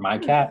my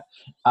cat.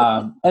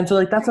 And so,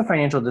 like, that's a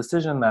financial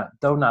decision that,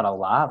 though not a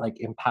lot,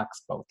 like,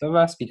 impacts both of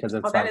us, because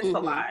it's that is a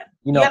lot.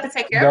 You know, you have to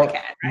take care of the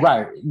cat, right?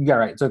 Right. Yeah,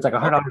 right. So it's like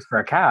 $100 for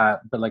a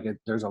cat, but like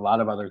there's a lot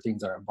of other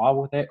things that are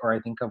involved with it. Or I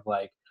think of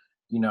like,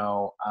 you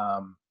know, I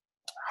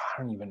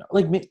don't even know.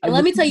 Like,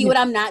 let me tell you what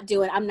I'm not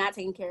doing. I'm not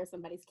taking care of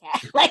somebody's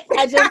cat. Like, you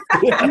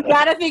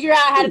gotta figure out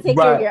how to take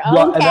care of your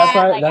own cat.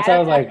 And that's why I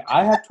was like,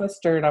 I have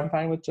Twister, and I'm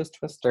fine with just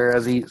Twister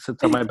as he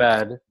sits on my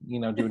bed, you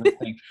know, doing his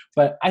thing.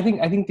 But I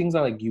think things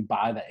are like you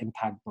buy that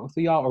impact both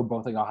of y'all, or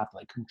both of y'all have to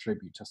like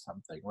contribute to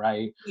something,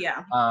 right?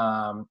 Yeah.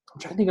 I'm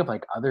trying to think of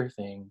like other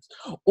things,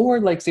 or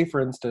like, say for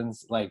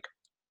instance, like,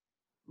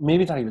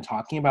 maybe it's not even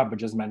talking about, but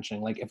just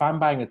mentioning, like, if I'm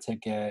buying a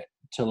ticket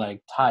to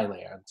like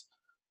Thailand,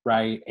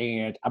 right,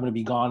 and I'm gonna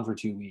be gone for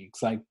 2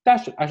 weeks, like, I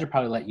should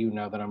probably let you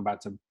know that I'm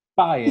about to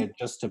buy it,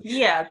 just to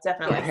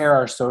definitely prepare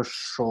our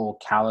social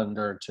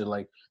calendar to,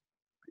 like,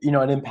 you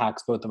know, it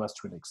impacts both of us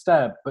to an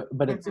extent,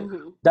 but it's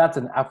that's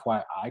an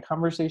FYI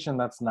conversation.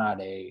 That's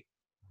not a,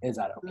 is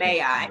that okay?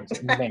 May I?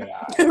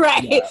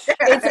 Right. Yeah.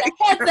 It's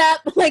a heads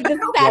up, like, this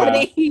is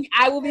happening. Yeah.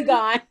 I will be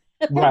gone.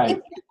 Right.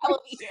 I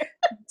will be here.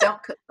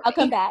 Don't cook. I'll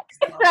come back.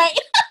 Right.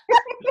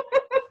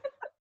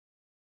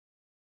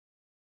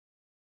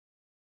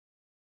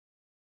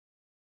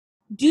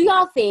 Do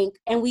y'all think,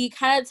 and we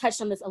kind of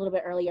touched on this a little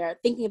bit earlier,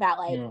 thinking about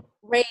like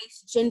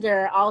race,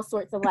 gender, all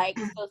sorts of like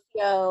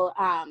socio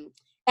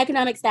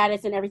economic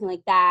status and everything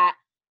like that.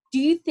 Do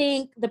you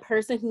think the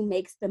person who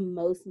makes the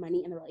most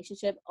money in the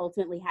relationship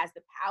ultimately has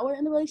the power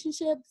in the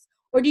relationships?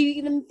 Or do you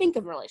even think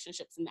of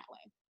relationships in that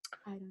way?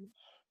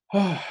 I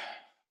don't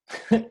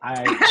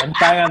know. I'm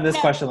shy on this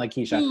question, like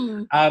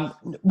Keisha.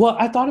 Well,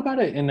 I thought about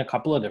it in a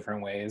couple of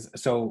different ways.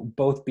 So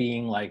both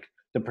being like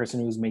the person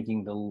who's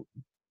making the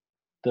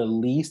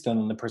least, and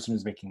then the person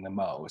who's making the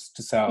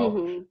most.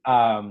 So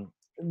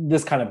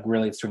this kind of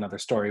relates to another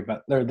story,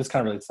 but this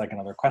kind of relates to like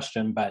another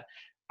question. But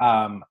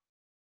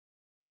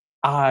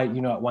I,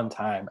 you know, at one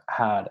time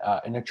had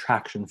an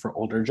attraction for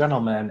older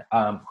gentlemen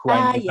who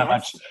I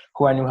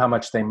knew how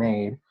much they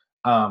made,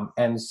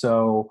 and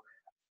so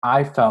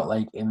I felt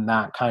like in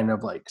that kind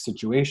of like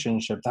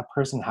situationship, that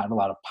person had a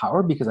lot of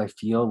power, because I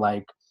feel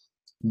like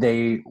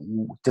they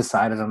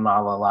decided on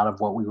a lot of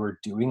what we were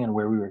doing and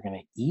where we were going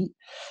to eat.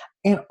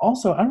 And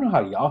also, I don't know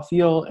how y'all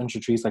feel, and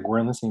Shatrice, like, we're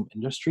in the same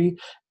industry.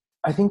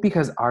 I think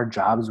because our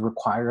jobs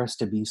require us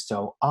to be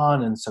so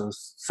on and so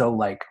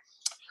like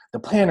the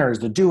planners,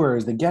 the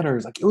doers, the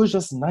getters, like, it was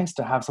just nice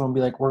to have someone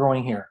be like, we're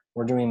going here,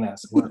 we're doing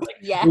this. We're like,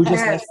 it was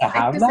just nice to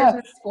have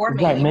that.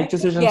 Right, make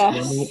decisions for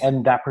me,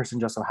 and that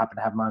person just so happened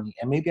to have money.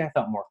 And maybe I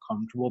felt more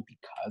comfortable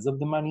because of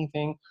the money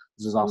thing.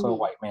 This is also a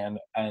white man.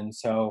 And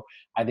so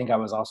I think I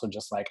was also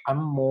just like,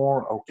 I'm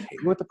more okay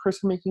with the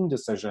person making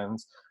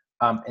decisions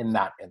in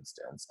that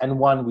instance. And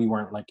one, we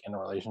weren't like in a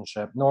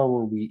relationship, nor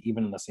were we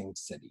even in the same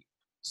city.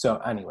 So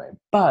anyway,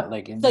 but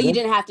like, so you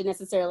didn't have to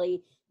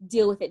necessarily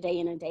deal with it day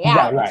in and day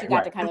out. Right, you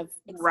got to kind of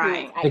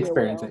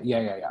experience it.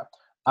 Yeah.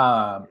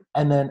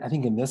 And then I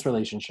think in this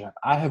relationship,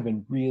 I have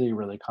been really,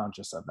 really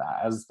conscious of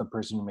that. As the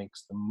person who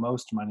makes the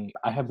most money,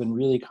 I have been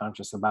really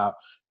conscious about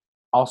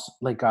also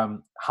like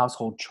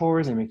household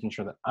chores and making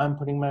sure that I'm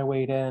putting my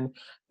weight in,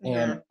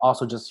 and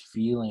also just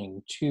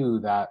feeling too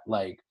that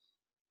like,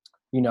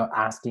 you know,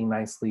 asking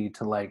nicely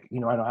to like,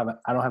 you know, I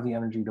don't have the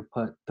energy to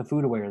put the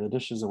food away or the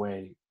dishes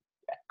away.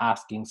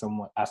 Asking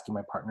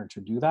my partner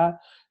to do that,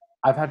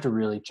 I've had to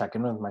really check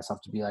in with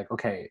myself to be like,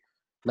 okay,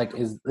 like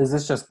is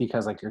this just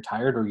because like you're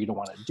tired or you don't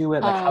want to do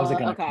it? Like how's it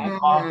gonna come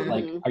off?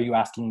 Like are you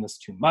asking this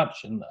too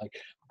much? And like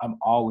I'm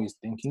always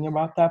thinking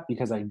about that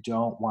because I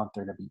don't want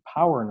there to be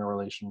power in a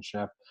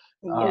relationship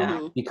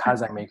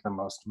because I make the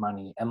most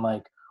money. And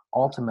like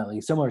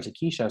ultimately similar to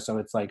Keisha, so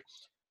it's like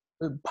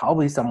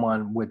probably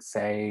someone would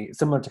say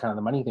similar to kind of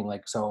the money thing,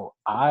 like so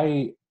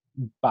I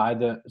buy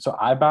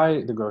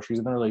the groceries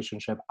in the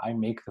relationship, I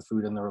make the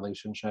food in the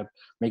relationship,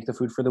 make the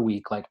food for the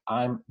week, like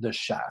I'm the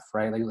chef,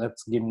 right? Like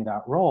let's give me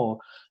that role.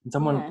 And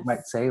someone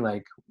might say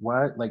like,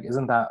 what, like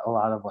isn't that a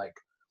lot of like,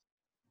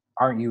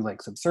 aren't you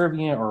like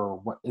subservient, or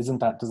what, doesn't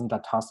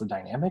that toss the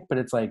dynamic? But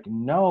it's like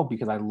no,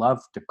 because I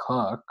love to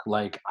cook.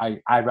 Like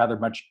I'd rather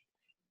much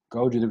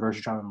go do the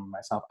grocery shopping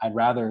myself. I'd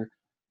rather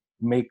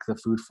make the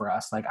food for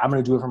us. Like I'm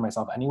going to do it for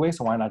myself anyway,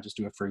 so why not just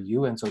do it for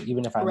you? And so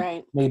even if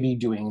I'm maybe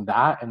doing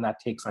that and that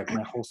takes like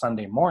my whole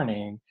Sunday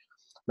morning,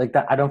 like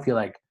that, I don't feel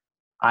like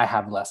I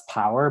have less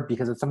power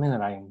because it's something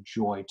that I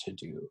enjoy to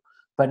do.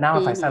 But now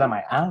if I sat on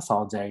my ass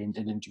all day and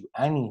didn't do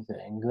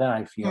anything, then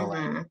I feel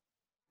like,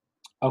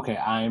 okay,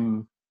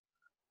 I'm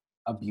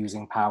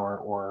abusing power,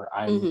 or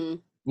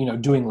I'm, you know,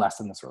 doing less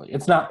in this really.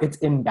 It's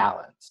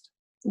imbalanced.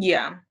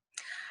 Yeah.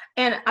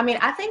 And I mean,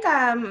 I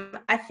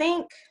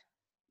think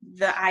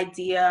the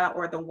idea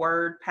or the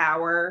word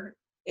power,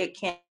 it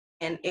can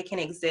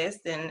exist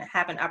and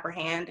have an upper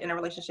hand in a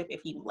relationship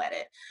if you let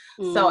it.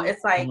 So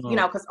it's like, you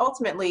know, because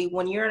ultimately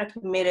when you're in a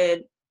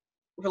committed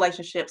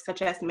relationship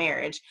such as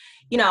marriage,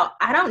 you know,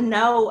 I don't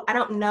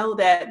know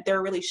that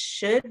there really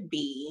should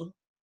be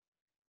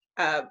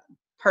a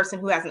person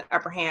who has an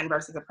upper hand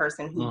versus a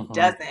person who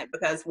doesn't,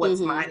 because what's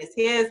mine is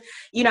his.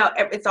 You know,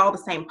 it's all the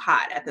same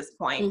pot at this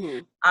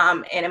point.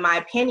 And in my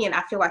opinion,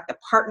 I feel like the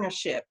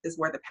partnership is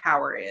where the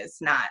power is,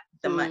 not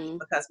the money,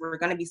 because we're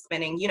going to be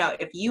spending, you know,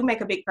 if you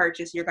make a big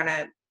purchase, you're going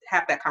to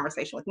have that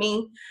conversation with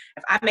me.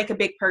 If I make a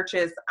big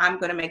purchase, I'm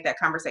going to make that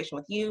conversation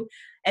with you.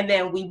 And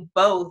then we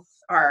both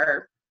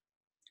are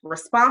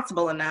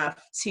responsible enough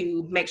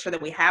to make sure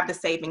that we have the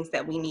savings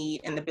that we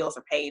need and the bills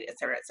are paid, et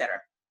cetera, et cetera.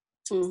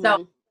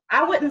 So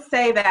I wouldn't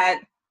say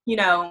that, you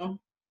know,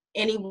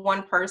 any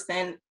one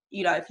person,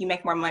 you know, if you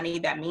make more money,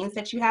 that means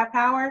that you have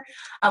power,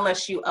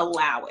 unless you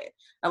allow it,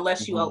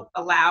 unless you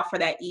allow for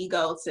that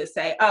ego to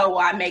say, oh, well,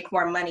 I make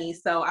more money,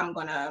 so I'm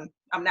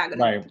not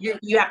gonna,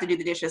 you have to do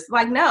the dishes.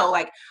 Like, no,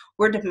 like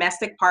we're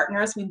domestic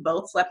partners. We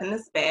both slept in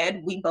this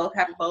bed. We both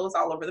have clothes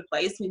all over the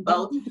place. We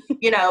both,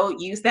 you know,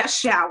 use that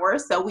shower.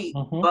 So we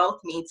both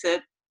need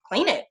to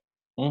clean it.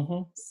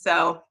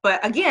 So,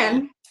 but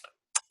again,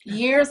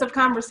 years of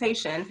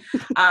conversation.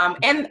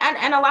 And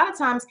a lot of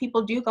times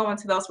people do go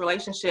into those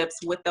relationships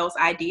with those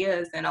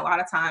ideas. And a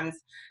lot of times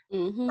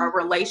a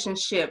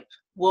relationship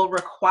will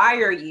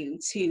require you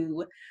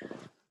to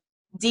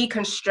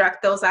deconstruct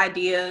those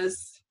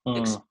ideas,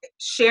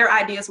 share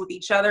ideas with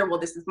each other. Well,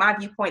 this is my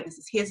viewpoint. This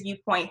is his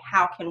viewpoint.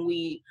 How can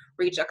we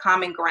reach a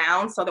common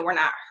ground so that we're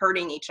not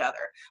hurting each other?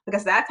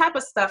 Because that type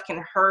of stuff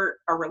can hurt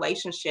a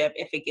relationship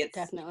if it gets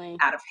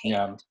out of hand.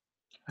 Yeah.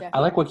 Definitely.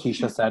 I like what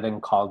Keisha said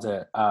and called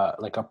it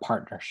like a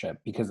partnership,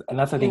 because, and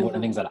that's I think one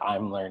of the things that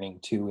I'm learning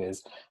too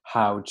is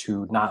how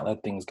to not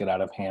let things get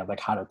out of hand,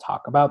 like how to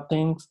talk about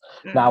things.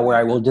 Now, where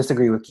I will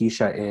disagree with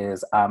Keisha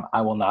is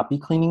I will not be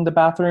cleaning the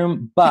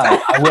bathroom, but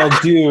I will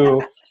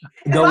do.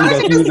 Though we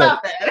both use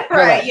it,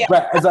 right? Yeah.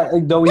 Right. It's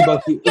like, though we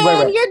both,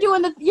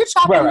 you're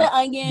chopping the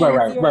onions,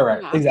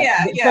 right.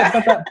 Exactly.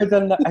 Yeah. But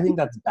then I think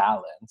that's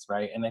balance,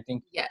 right? And I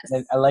think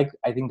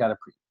I think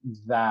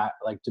that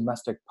like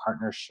domestic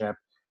partnership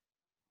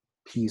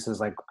piece is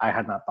like I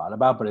had not thought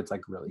about, but it's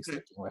like really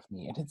sticking with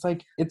me. And it's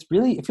like it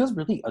feels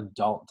really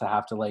adult to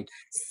have to like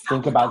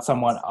think about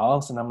someone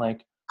else. And I'm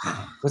like,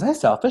 was I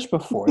selfish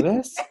before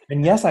this?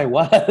 And yes, I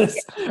was.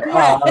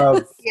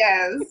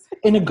 Yes.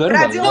 In a good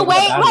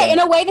way. In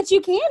a way that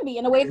you can be,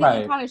 in a way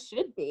that you kind of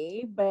should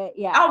be. But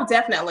yeah. Oh,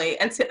 definitely.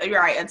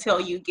 Until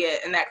you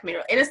get in that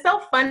community. And it's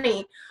so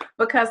funny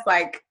because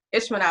like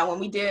Ishmael, when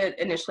we did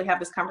initially have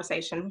this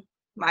conversation,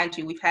 mind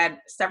you, we've had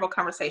several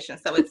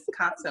conversations, so it's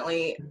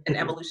constantly an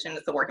evolution.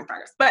 It's a work in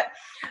progress. But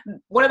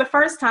one of the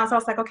first times I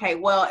was like, okay,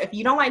 well, if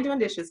you don't like doing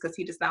dishes, because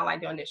he does not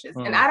like doing dishes,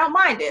 and I don't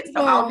mind it,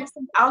 so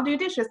I'll do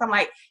dishes. I'm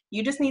like,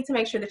 you just need to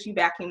make sure that you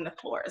vacuum the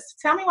floors.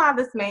 Tell me why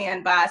this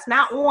man buys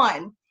not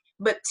one,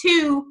 but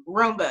 2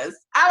 Roombas.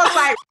 I was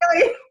like,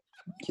 really?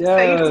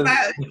 Yes.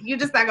 So you're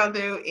just not gonna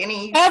do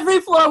any. Every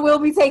floor will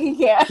be taken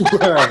care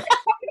of.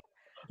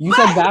 You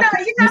said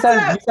you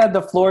said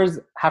the floors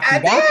have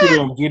to be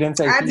vacuumed. You didn't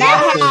say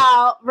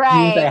how. Right.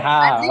 You didn't say how.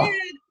 I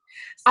did.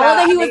 I love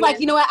that he was like,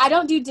 you know what? I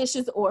don't do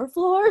dishes or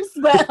floors,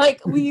 but like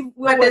we'll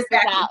work this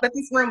out. But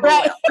this room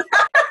will.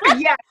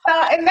 Yeah.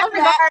 So in that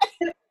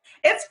regard,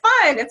 it's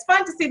fun. It's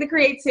fun to see the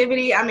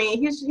creativity. I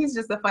mean, he's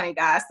just a funny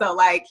guy. So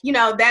like, you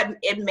know, that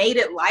it made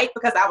it light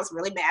because I was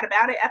really mad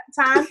about it at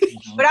the time.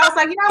 But I was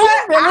like, you know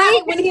what?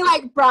 Really? When he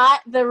like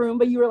brought the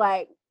Roomba, you were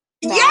like,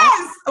 nah.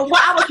 Yes. Well,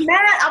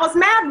 I was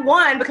mad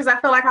one because I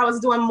felt like I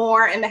was doing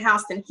more in the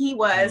house than he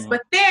was.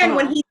 But then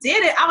when he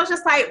did it, I was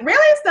just like,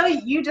 really? So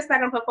you just not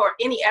gonna put forward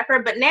any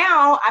effort? But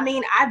now, I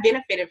mean, I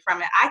benefited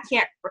from it. I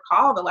can't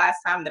recall the last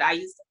time that I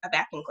used a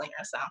vacuum cleaner.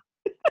 So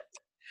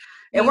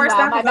it works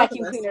out. My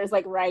vacuum cleaner is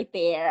like right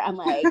there. I'm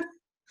like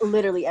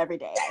literally every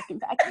day I can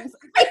vacuum.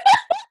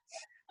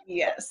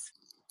 Yes.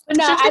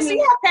 No, I mean, do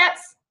you have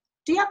pets?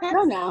 Do you have pets?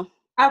 No.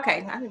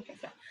 Okay, I didn't think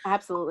so.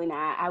 Absolutely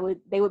not.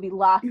 They would be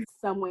locked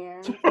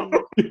somewhere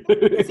in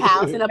this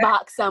house in a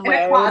box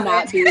somewhere. It would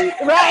not be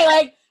right.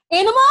 Like,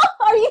 animal,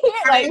 are you here?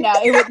 Like, no,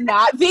 it would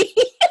not be.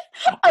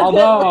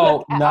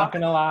 Although, not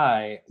gonna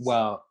lie,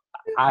 well,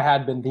 I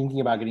had been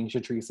thinking about getting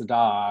Shatrice a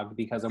dog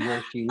because of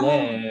where she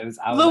lives.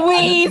 I was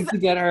Louise, like, to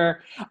get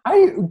her.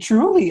 I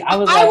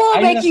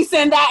will make you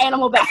send that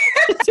animal back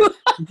to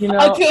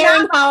a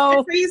caring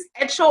home.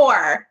 A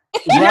chore.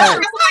 You know she's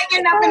like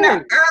getting up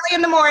early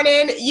in the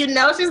morning. You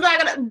know she's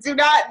not gonna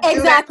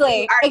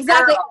exactly.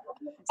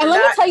 And let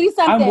me tell you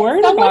something.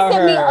 Someone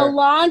sent me a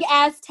long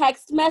ass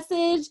text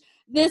message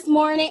this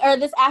morning or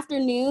this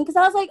afternoon because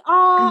I was like,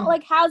 oh,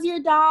 like how's your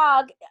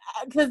dog?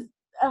 Because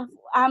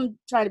I'm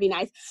trying to be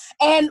nice.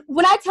 And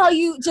when I tell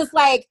you just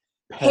like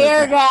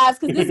paragraphs,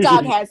 because this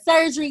dog had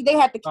surgery, they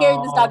had to carry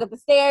this dog up the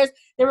stairs.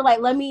 They were like,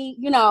 let me,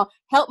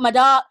 help my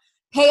dog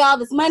pay all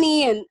this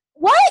money. And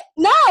what?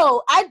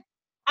 No,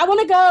 I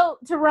want to go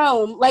to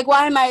Rome. Like,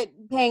 why am I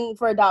paying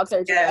for a dog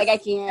surgery? Yes. Like, I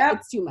can't. Yep.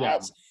 It's too much. Yeah.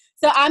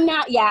 So I'm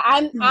not. Yeah,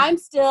 I'm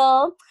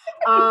still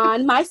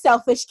on my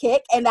selfish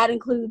kick, and that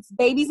includes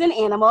babies and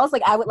animals.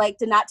 Like, I would like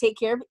to not take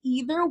care of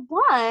either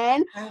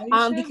one,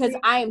 because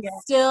I am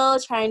still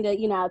trying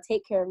to,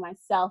 take care of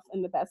myself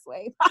in the best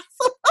way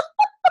possible.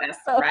 That's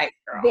right,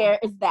 girl. There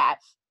is that.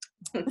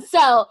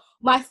 So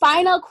my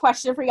final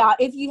question for y'all,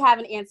 if you have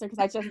an answer, because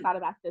I just thought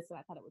about this and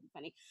I thought it would be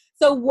funny.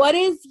 So what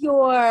is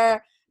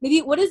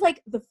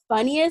like the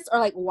funniest or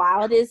like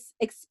wildest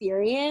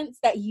experience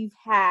that you've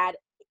had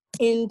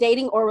in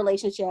dating or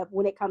relationship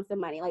when it comes to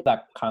money? Like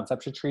that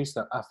concept, Shatrice,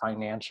 a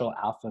financial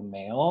alpha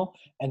male.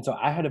 And so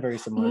I had a very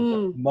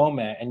similar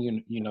moment, and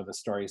you know the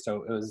story.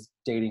 So it was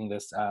dating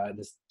this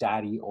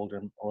daddy,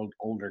 older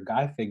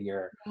guy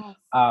figure,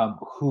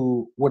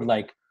 who would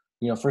like,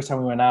 first time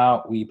we went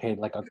out, we paid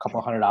like a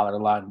couple $100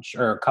 lunch,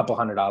 or a couple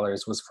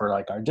 $100 was for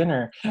like our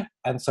dinner.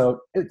 And so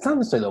it's not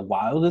necessarily the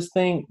wildest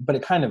thing, but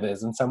it kind of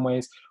is in some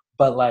ways.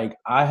 But like,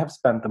 I have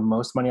spent the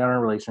most money on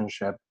a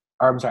relationship,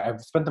 I've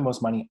spent the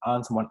most money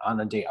on someone on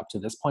a date up to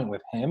this point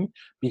with him,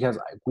 because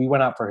we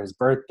went out for his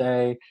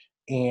birthday,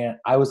 and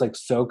I was like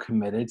so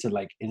committed to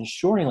like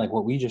ensuring like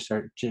what we just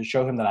started to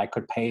show him that I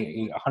could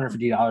pay a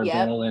 $150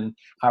 bill and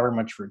however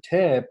much for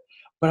tip.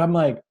 But I'm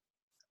like,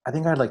 I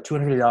think I had like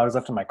 $250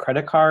 left on my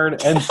credit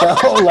card. And so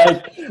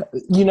like,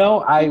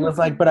 I was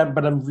like, but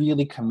I'm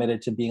really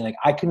committed to being like,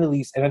 I can at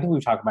least, and I think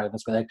we've talked about it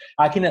this way, like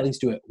I can at least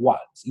do it once,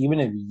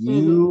 even if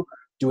you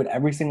do it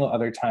every single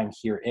other time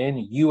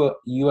herein,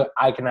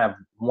 I can have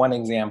one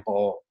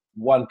example,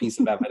 one piece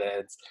of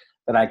evidence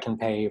that I can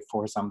pay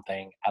for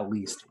something at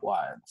least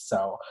once.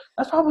 So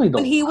that's probably the.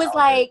 When he was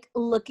like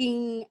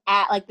looking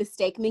at like the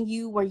steak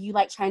menu, were you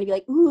like trying to be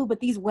like, ooh, but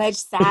these wedge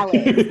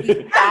salads.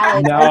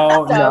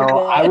 No.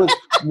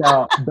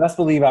 Best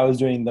believe I was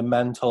doing the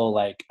mental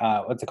like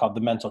what's it called,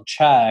 the mental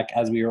check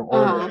as we were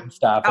ordering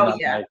stuff,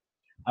 and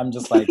I'm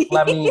just like,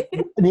 let me,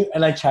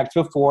 and I checked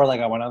before,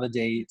 like I went on the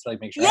date to like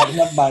make sure I had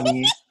enough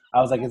money. I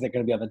was like, is it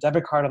going to be on the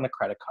debit card, on the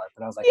credit card?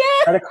 But I was like,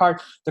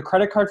 the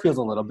credit card feels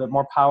a little bit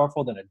more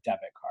powerful than a debit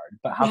card.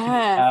 But how can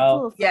you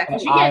tell? Yeah,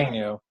 because I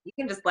knew. You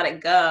can just let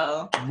it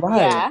go. Right.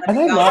 Yeah. And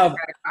I love,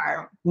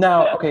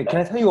 now, okay, can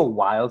I tell you a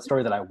wild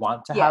story that I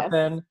want to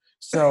happen?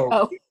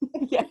 So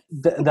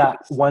that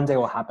one day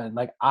will happen.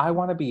 Like, I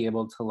want to be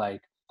able to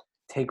like,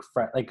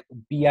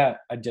 be at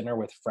a dinner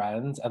with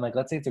friends, and like,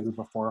 let's say it's a group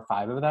of 4 or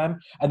 5 of them,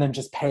 and then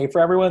just pay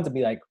for everyone to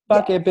be like,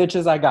 fuck it,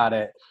 bitches, I got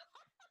it.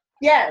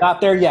 Yeah. Not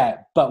there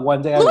yet, but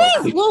one day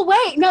Louise, well,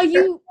 wait. No,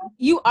 you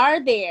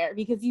are there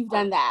because you've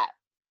done that.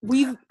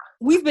 We've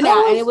been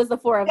out, and it was the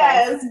 4 of us.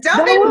 Yes,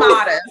 don't be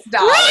modest,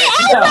 darling.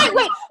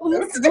 Wait.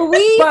 Louise,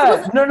 me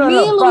and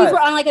Louise were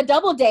on like a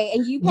double date,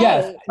 and you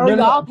paid,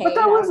 y'all paid. But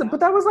that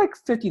was like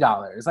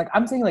 $50. Like,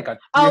 I'm saying like a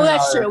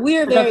that's true. We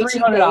were very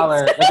cheap. Like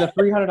a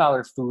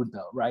 $300 food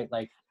bill, right?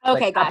 Like,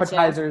 okay, gotcha.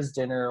 Appetizers,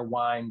 dinner,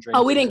 wine, drinks.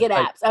 Oh, we didn't get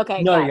apps.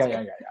 Okay, no,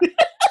 gotcha. yeah.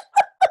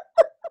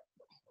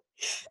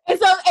 And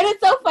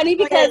it's so funny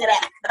because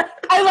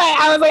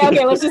I was like,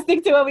 okay, let's just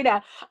stick to what we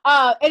know.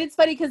 And it's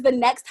funny because the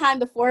next time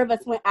the four of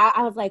us went out,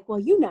 I was like,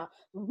 well,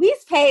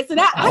 Louise paid, so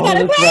now I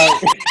gotta pay.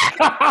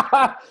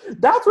 Right.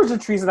 That's what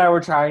Jatrice and I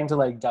were trying to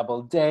like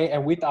double date,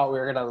 and we thought we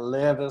were gonna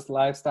live this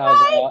lifestyle,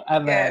 girl.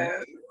 And then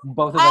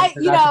both of us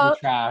forgot to be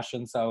trash,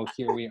 and so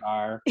here we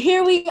are.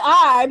 Here we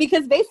are,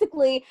 because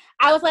basically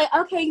I was like,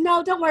 okay,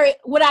 no, don't worry.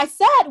 What I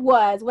said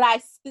was,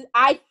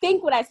 I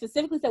think what I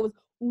specifically said was,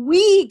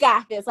 we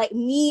got this, like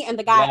me and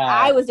the guy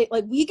I was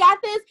like, we got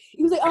this.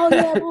 He was like, oh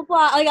yeah, blah,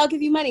 blah, like I'll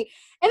give you money.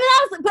 And then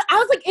I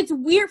was like, it's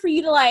weird for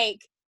you to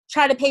like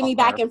try to pay me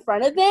back in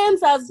front of them.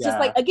 So I was just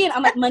like, again,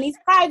 I'm like, money's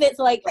private,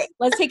 so like,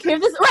 let's take care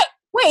of this. Right,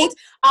 wait,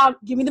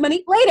 give me the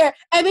money later.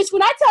 And bitch,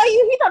 when I tell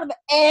you, he thought of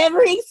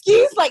every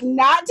excuse like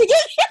not to give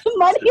him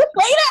money later.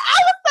 I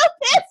was so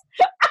pissed.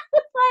 I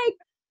was like,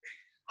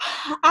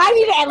 I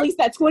needed at least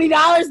that $20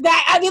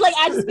 back. I mean, like,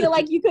 I just feel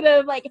like you could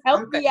have like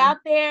helped me out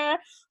there.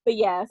 But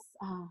yes,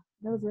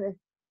 those were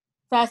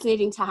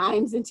fascinating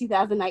times in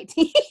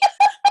 2019.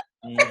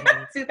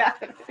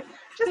 2000.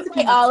 Just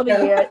like all of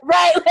a year,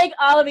 right? Like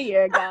all of a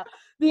year ago.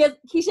 Because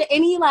Keisha,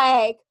 any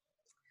like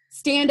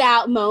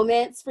standout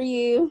moments for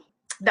you?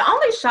 The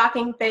only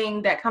shocking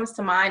thing that comes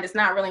to mind is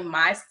not really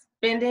my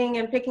spending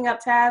and picking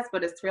up tabs,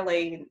 but it's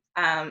really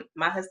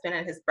my husband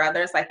and his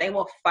brothers. Like they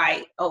will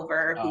fight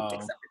over who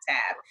picks up the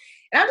tab,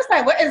 and I'm just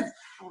like, what is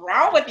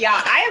wrong with y'all?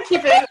 I am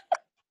keeping.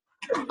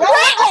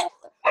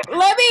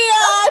 Let me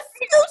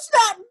scooch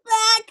that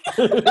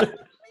back.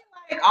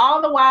 Like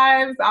all the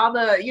wives, all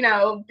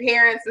the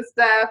parents and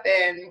stuff,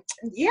 and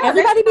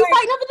everybody be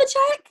fighting over the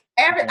check.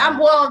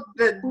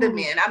 The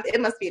men.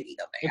 It must be an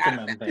ego thing.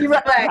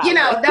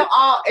 But they'll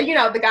all.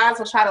 The guys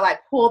will try to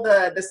like pull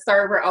the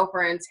server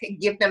over and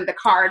give them the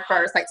card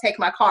first, like take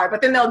my card.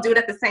 But then they'll do it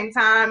at the same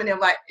time, and they're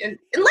like, and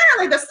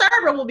literally the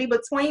server will be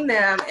between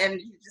them,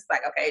 and you're just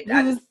like, okay,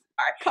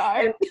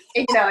 card.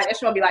 And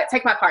she'll be like,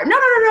 take my card.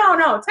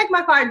 No, take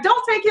my card.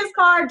 Don't take his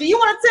card. Do you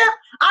want a tip?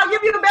 I'll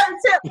give you a better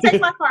tip.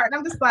 Take my card. And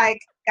I'm just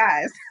like,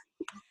 guys.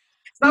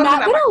 I'm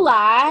not gonna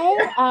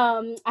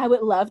lie, I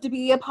would love to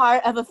be a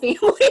part of a family.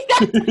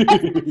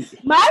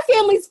 My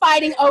family's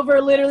fighting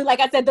over literally, like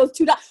I said, those $2.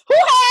 Who had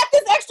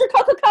this extra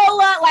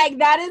Coca-Cola? Like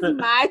that is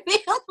my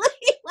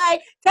family.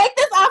 Like take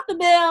this off the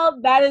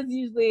bill. That is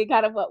usually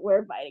kind of what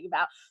we're fighting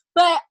about.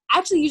 But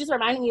actually, you just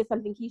reminded me of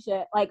something,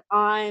 Keisha. Like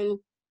on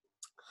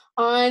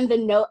the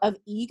note of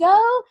ego.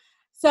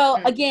 So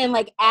again,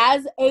 like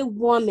as a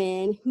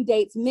woman who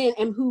dates men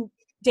and who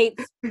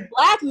dates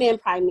Black men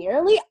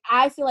primarily,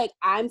 I feel like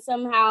I'm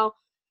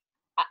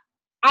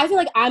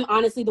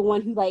honestly the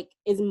one who like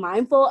is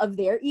mindful of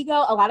their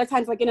ego a lot of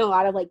times, like in a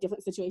lot of like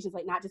different situations,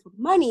 like not just with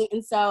money.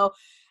 And so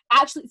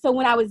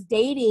when I was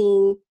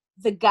dating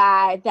the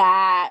guy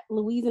that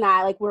Louise and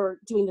I like were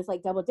doing this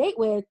like double date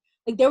with,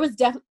 like there was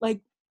definitely like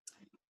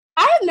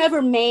I have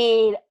never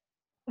made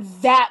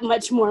that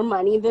much more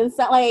money than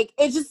like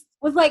it just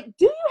was like,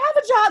 do you have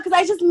a job? Because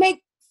I just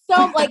make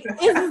so like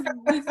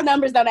these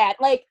numbers don't add.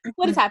 Like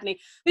what is happening?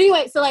 But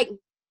anyway, so like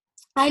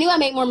I knew I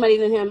made more money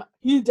than him.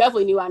 He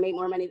definitely knew I made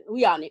more money.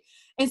 We all knew.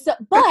 And so,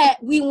 but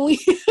when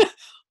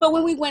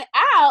we went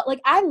out,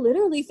 like I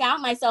literally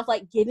found myself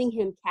like giving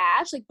him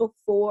cash like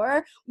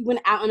before we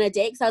went out on a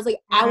date. So I was like,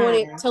 I want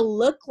it to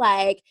look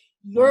like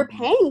you're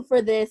paying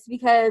for this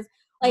because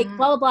like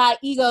blah, blah, blah,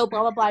 ego, blah,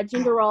 blah, blah,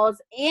 gender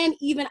roles. And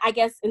even I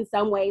guess in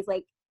some ways,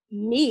 like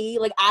me,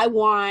 like I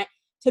want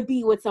to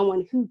be with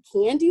someone who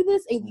can do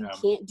this and you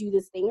can't do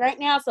this thing right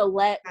now. So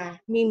let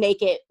me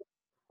make it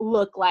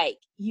look like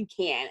you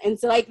can. And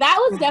so like that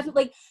was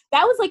definitely like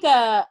that was like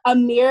a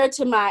mirror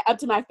to my up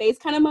to my face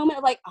kind of moment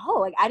of like, oh,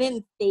 like I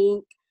didn't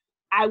think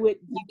I would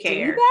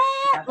do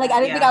that. Like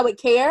I didn't think I would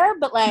care,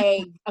 but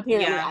like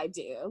apparently I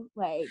do.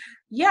 Like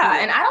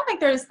and I don't think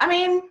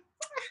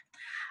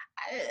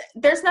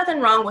there's nothing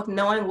wrong with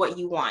knowing what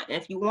you want.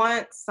 And if you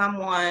want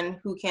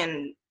someone who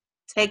can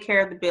take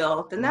care of the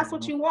bill, then that's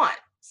what you want.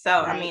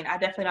 So I mean, I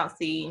definitely don't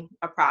see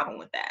a problem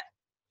with that.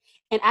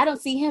 And I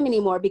don't see him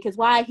anymore because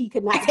why? He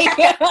could not take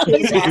care of the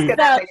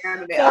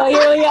bill. So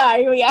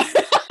here we are.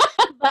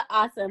 But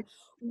awesome.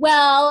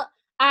 Well,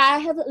 I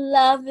have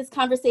loved this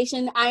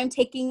conversation. I am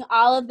taking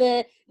all of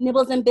the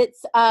nibbles and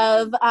bits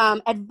of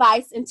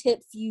advice and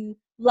tips you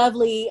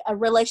lovely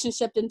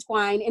relationship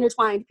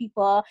intertwined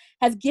people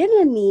has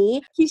given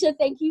me. Keisha,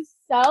 thank you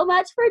so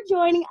much for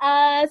joining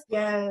us.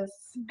 Yes.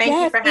 Thank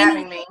you for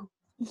having me.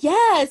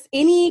 Yes.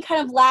 Any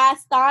kind of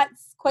last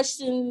thoughts,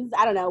 questions,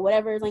 I don't know,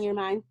 whatever is on your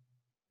mind?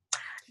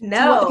 No.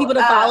 Do you want people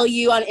to follow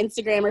you on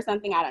Instagram or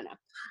something? I don't know.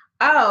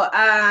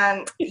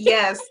 Oh,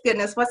 yes.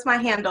 Goodness. What's my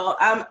handle?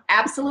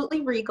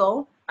 Absolutely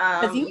Regal.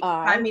 You can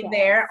find me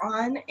there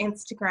on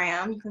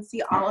Instagram. You can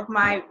see all of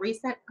my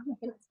recent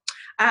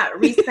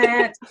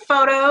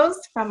photos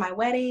from my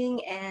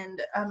wedding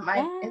and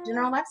my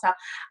general lifestyle.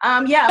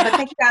 But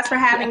thank you guys for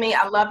having me.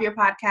 I love your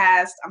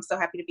podcast. I'm so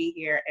happy to be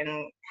here and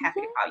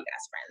happy to call you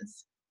guys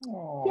friends.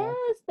 Aww.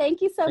 Yes,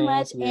 thank you so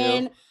much. You.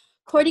 And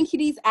courting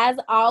cuties, as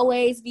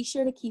always, be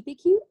sure to keep it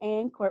cute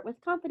and court with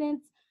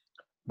confidence.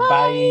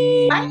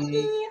 Bye.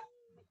 Bye.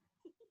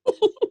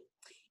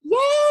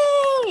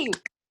 Yay!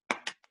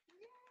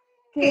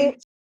 Good